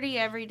 10:30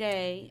 every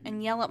day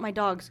and yell at my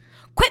dogs,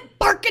 "Quit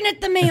barking at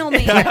the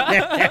mailman!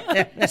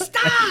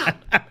 Stop!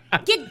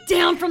 Get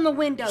down from the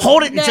window!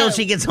 Hold it No. until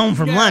she gets home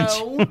from lunch.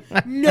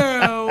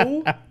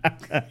 No.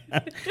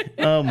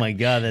 Oh my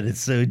god, that is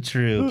so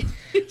true.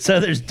 So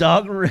there's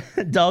dog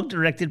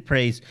directed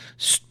praise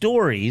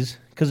stories,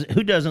 because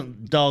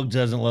dog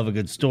doesn't love a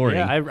good story.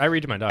 Yeah, I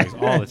read to my dogs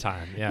all the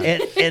time. Yeah.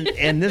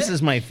 and this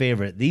is my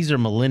favorite. These are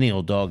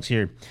millennial dogs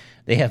here.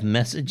 They have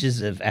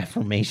messages of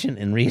affirmation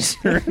and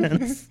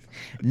reassurance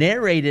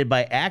narrated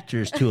by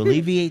actors to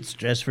alleviate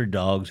stress for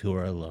dogs who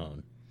are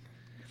alone.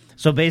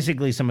 So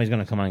basically, somebody's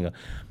going to come on and go,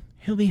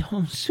 "He'll be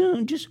home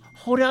soon. Just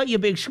hold out, you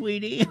big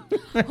sweetie."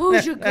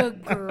 Who's your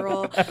good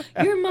girl?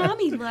 Your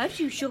mommy loves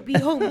you. She'll be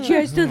home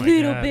just a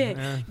little God, bit.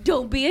 yeah.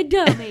 Don't be a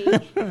dummy.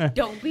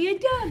 Don't be a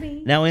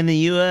dummy. Now, in the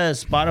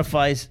U.S.,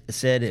 Spotify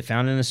said it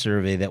found in a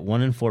survey that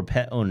 1 in 4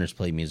 pet owners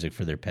play music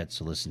for their pets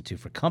to listen to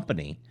for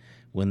company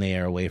when they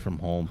are away from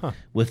home,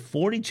 with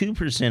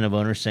 42% of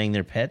owners saying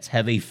their pets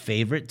have a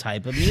favorite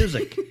type of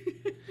music,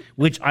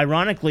 which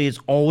ironically is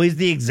always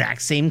the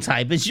exact same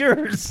type as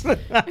yours.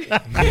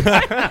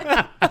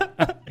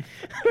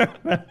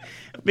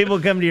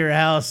 People come to your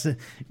house, and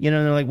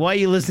they're like, "Why are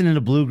you listening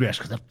to bluegrass?"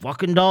 "Because the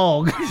fucking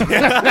dog."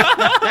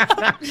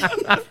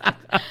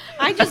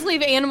 I just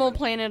leave Animal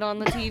Planet on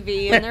the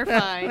TV and they're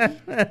fine.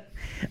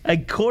 A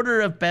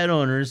quarter of pet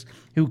owners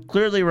who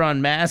clearly were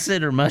on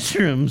acid or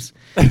mushrooms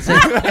have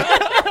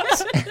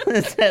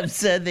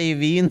said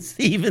they've even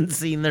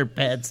seen their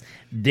pets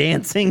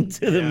dancing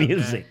to the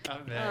music.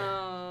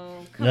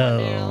 Oh, come on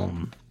now.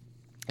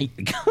 Are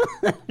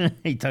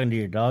you talking to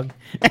your dog?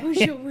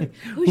 Who's your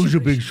Who's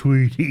your big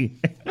sweetie?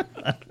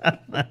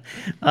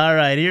 All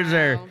right, here's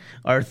Wow.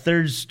 our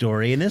third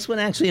story, and this one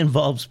actually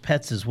involves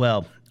pets as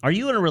well. Are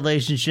you in a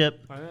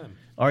relationship? I am.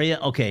 Are you?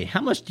 Okay, how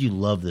much do you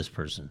love this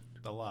person?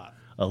 A lot.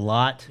 A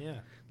lot? Yeah.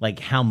 Like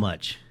how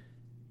much?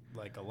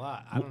 Like a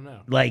lot. I don't know.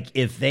 Like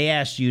if they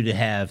asked you to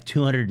have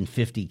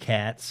 250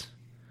 cats,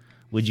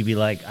 would you be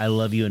like, "I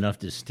love you enough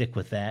to stick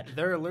with that"?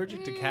 They're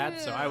allergic to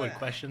cats, so I would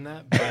question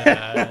that.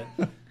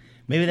 But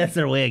Maybe that's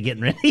their way of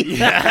getting ready.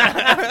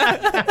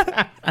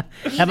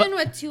 Even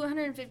with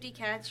 250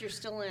 cats, you're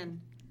still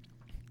in.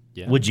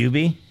 yeah. Would you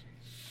be?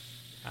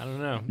 I don't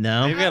know.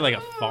 No? Maybe at like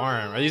a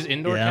farm. Are these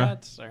indoor Yeah.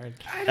 cats? Or...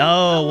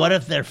 Oh, what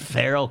if they're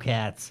feral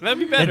cats That'd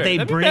be better. that they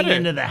That'd be bring better.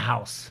 into the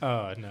house?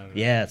 Oh no.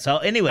 Yeah. So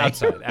anyway,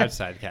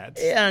 Outside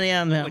cats.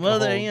 Yeah. Well, a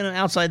they're whole-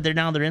 outside.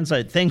 They're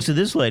inside. Thanks to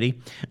this lady.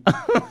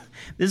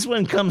 This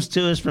one comes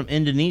to us from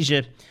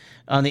Indonesia,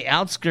 on the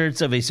outskirts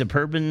of a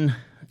suburban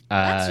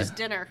That's just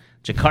dinner.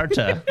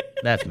 Jakarta.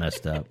 That's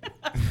messed up.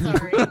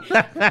 Sorry.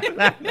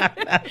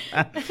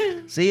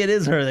 See, it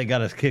is her that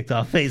got us kicked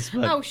off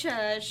Facebook. Oh,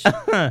 shush.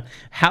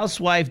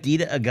 Housewife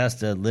Dita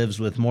Augusta lives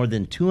with more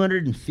than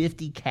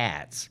 250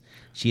 cats.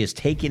 She has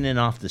taken in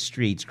off the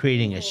streets,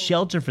 creating a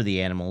shelter for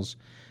the animals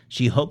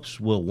she hopes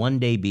will one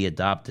day be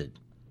adopted.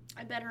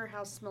 I bet her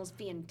house smells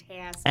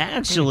fantastic.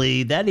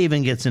 Actually, that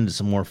even gets into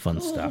some more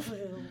fun stuff.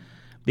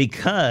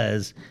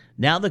 because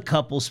now the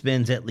couple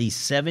spends at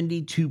least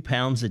 72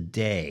 pounds a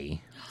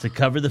day to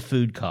cover the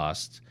food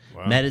costs,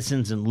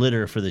 medicines, and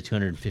litter for the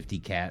 250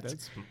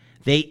 cats.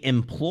 They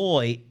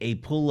employ a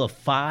pool of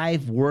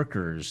 5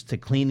 workers to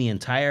clean the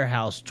entire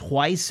house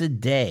twice a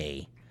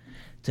day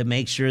to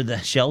make sure the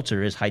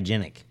shelter is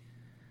hygienic.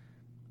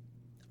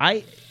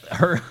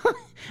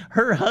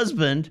 Her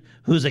husband,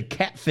 who's a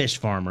catfish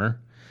farmer,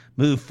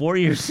 moved 4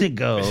 years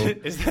ago. I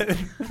think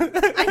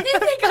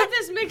they got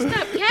this mixed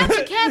up. Cats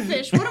or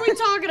catfish? What are we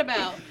talking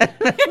about?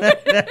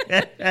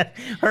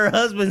 Her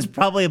husband's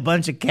probably a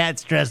bunch of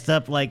cats dressed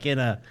up like in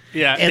a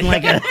in a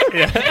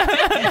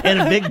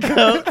big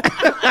coat.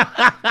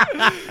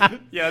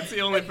 Yeah, it's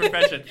the only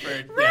profession for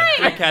Right.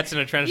 3 cats in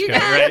a trench You coat,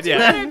 got right? Yeah.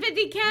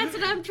 250 cats,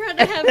 and I'm trying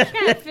to have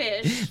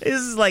catfish. This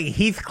is like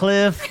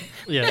Heathcliff.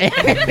 Yeah.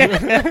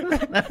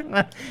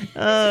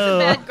 Oh.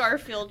 Bad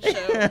Garfield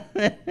show.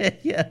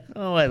 Yeah.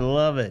 Oh, I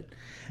love it.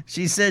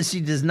 She says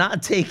she does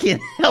not take in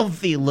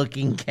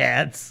healthy-looking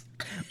cats,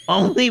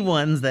 only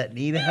ones that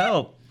need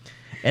help,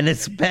 and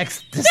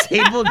expects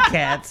disabled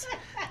cats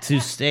to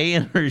stay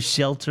in her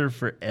shelter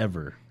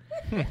forever.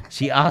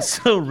 She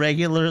also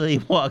regularly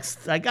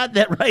walks. I got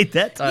that right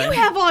that time. You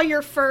have all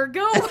your fur.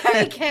 Go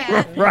away,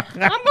 cat.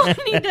 I'm going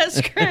to need that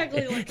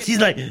scraggly looking. She's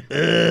like,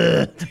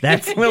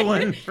 that's the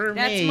one for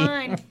That's me.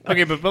 mine.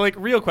 Okay, but like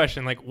real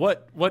question, like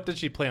what does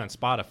she play on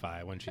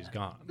Spotify when she's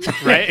gone?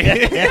 Right?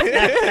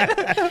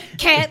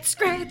 Cat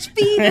scratch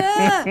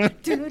fever.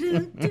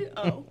 Do-do-do.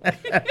 Oh.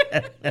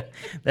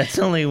 That's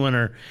only when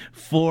her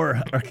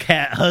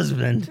cat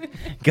husband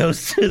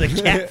goes to the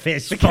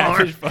catfish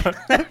farm.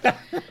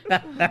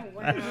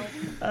 Wow.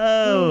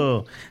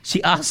 Oh,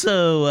 she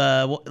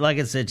also, like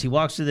I said, she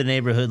walks through the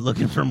neighborhood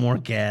looking for more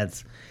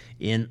cats.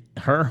 In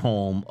her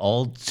home,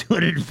 all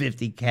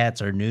 250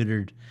 cats are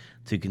neutered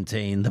to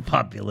contain the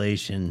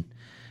population.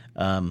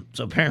 So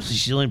apparently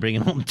she's only bringing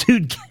home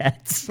 2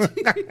 cats.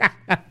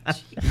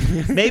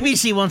 Maybe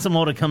she wants them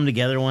all to come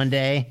together one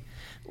day,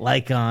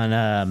 like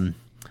on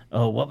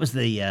what was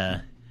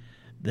the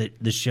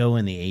show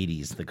in the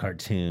 80s, the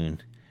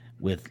cartoon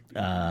with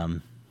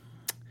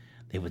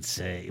they would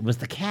say it was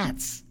the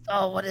cats.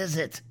 Oh, what is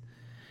it?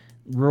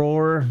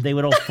 Roar. They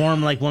would all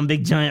form like one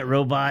big giant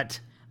robot.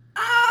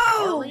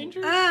 Oh,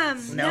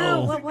 No.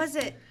 no. What was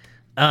it?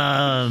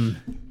 Oh,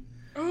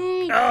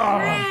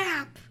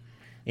 Crap.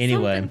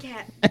 anyway. Something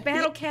cat.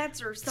 Battle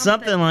cats or something.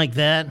 Something like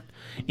that.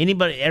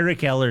 Anybody,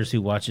 Eric Ellers,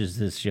 who watches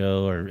this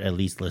show or at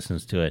least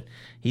listens to it,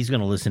 he's going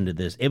to listen to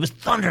this. It was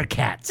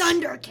Thundercats.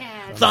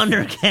 Thundercats.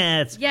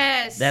 Thundercats.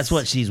 Yes. That's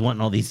what she's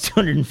wanting all these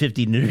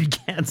 250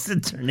 neutered cats to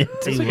turn into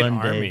It's like one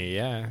an day. army,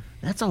 yeah.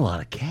 That's a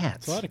lot of cats.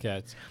 It's a lot of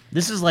cats.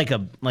 This is like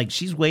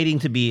she's waiting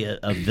to be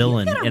a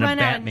villain gotta in a run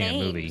out of Batman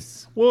movie.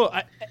 names. Well,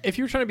 if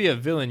you were trying to be a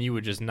villain, you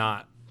would just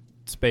not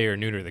spay or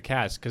neuter the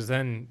cats, because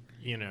then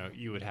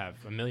you would have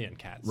a million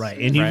cats. Right,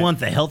 and you want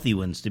the healthy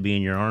ones to be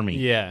in your army.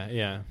 Yeah,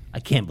 yeah. I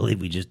can't believe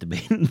we just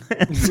debated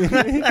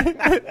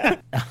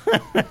that.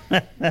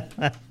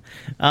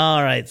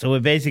 All right, so we're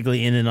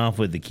basically ending off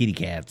with the kitty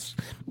cats.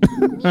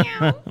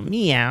 Meow.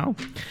 Meow.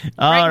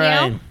 All Right,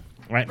 right. meow?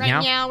 Right,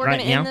 Right, meow, we're Right,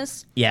 gonna end meow?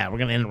 this? Yeah, we're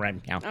going to end it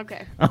right now.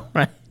 Okay. All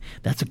right.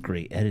 That's a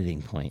great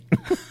editing point.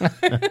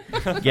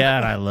 God,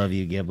 I love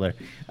you, Gibbler.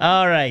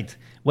 All right.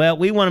 Well,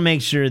 we want to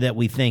make sure that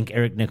we thank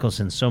Eric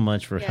Nicholson so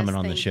much for Yes, coming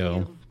on the thank show.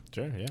 you.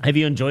 Sure, yeah. Have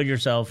you enjoyed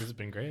yourself? This has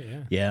been great,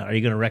 yeah. Yeah. Are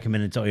you going to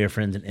recommend it to all your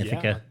friends in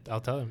Ithaca? Yeah,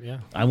 I'll tell them, yeah.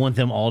 I want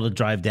them all to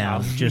drive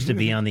down just to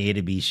be on the A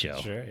to B show.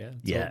 Sure, yeah.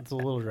 Yeah. It's a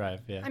little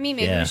drive, yeah. I mean,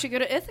 maybe Yeah. we should go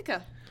to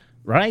Ithaca.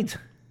 Right?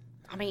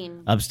 I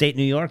mean, Upstate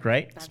New York,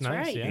 right? that's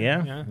nice, right.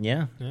 yeah. Yeah.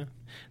 Yeah.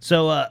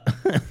 So,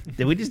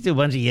 did we just do a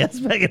bunch of yes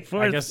back and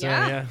forth? I guess so,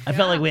 Yeah. yeah. I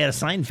felt like we had a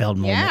Seinfeld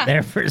moment Yeah.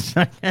 there for a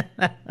second.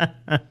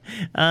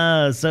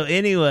 So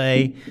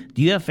anyway,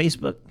 do you have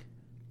Facebook?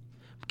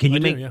 Can you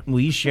do, make? yeah.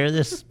 Will you share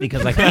this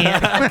because I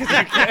can't?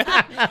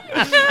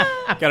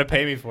 Got to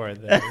pay me for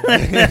it, then.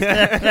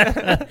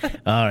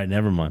 All right,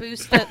 never mind.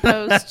 Boost that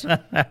post.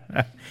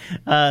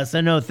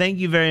 So no, thank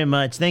you very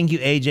much. Thank you,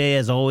 AJ,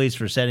 as always,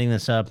 for setting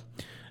this up.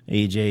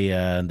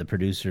 AJ, the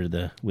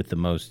producer, with the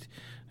most,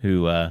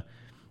 who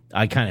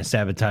I kind of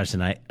sabotaged,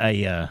 and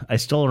I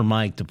stole her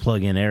mic to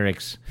plug in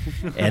Eric's,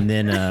 and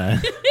then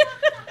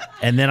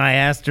and then I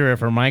asked her if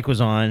her mic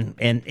was on,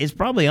 and it's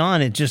probably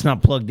on. It's just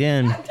not plugged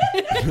in.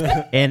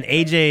 And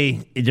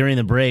AJ, during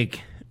the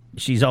break,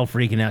 she's all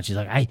freaking out. She's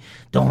like, "I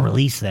don't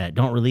release that.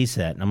 Don't release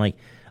that." And I'm like,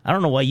 I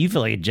don't know why you feel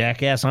like a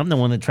jackass. I'm the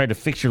one that tried to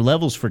fix your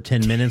levels for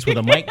 10 minutes with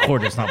a mic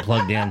cord that's not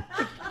plugged in.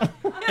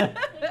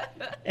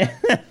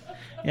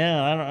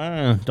 Yeah, I don't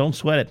know. Don't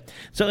sweat it.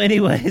 So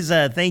anyways,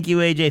 thank you,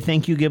 AJ.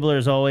 Thank you, Gibbler,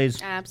 as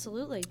always.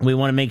 Absolutely. We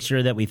want to make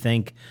sure that we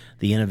thank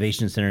the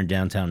Innovation Center in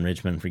downtown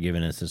Richmond for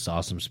giving us this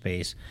awesome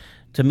space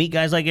to meet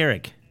guys like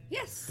Eric.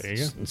 Yes. There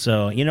you go.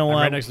 So, you know I'm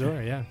what? right next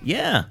door, yeah.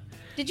 Yeah.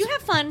 Did you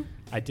have fun?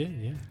 I did,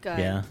 yeah. Good.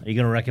 Yeah. Are you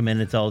going to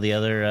recommend it to all the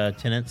other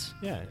tenants?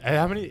 Yeah.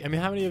 How many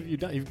have you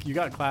done? You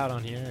got Cloud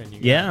on here, and you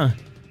got, Yeah.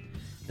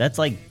 That's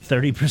like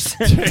 30%.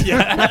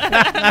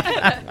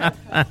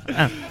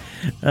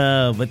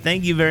 But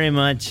thank you very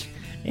much.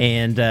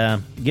 And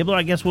Gibbler,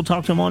 I guess we'll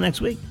talk to them all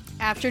next week.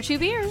 After 2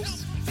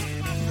 beers.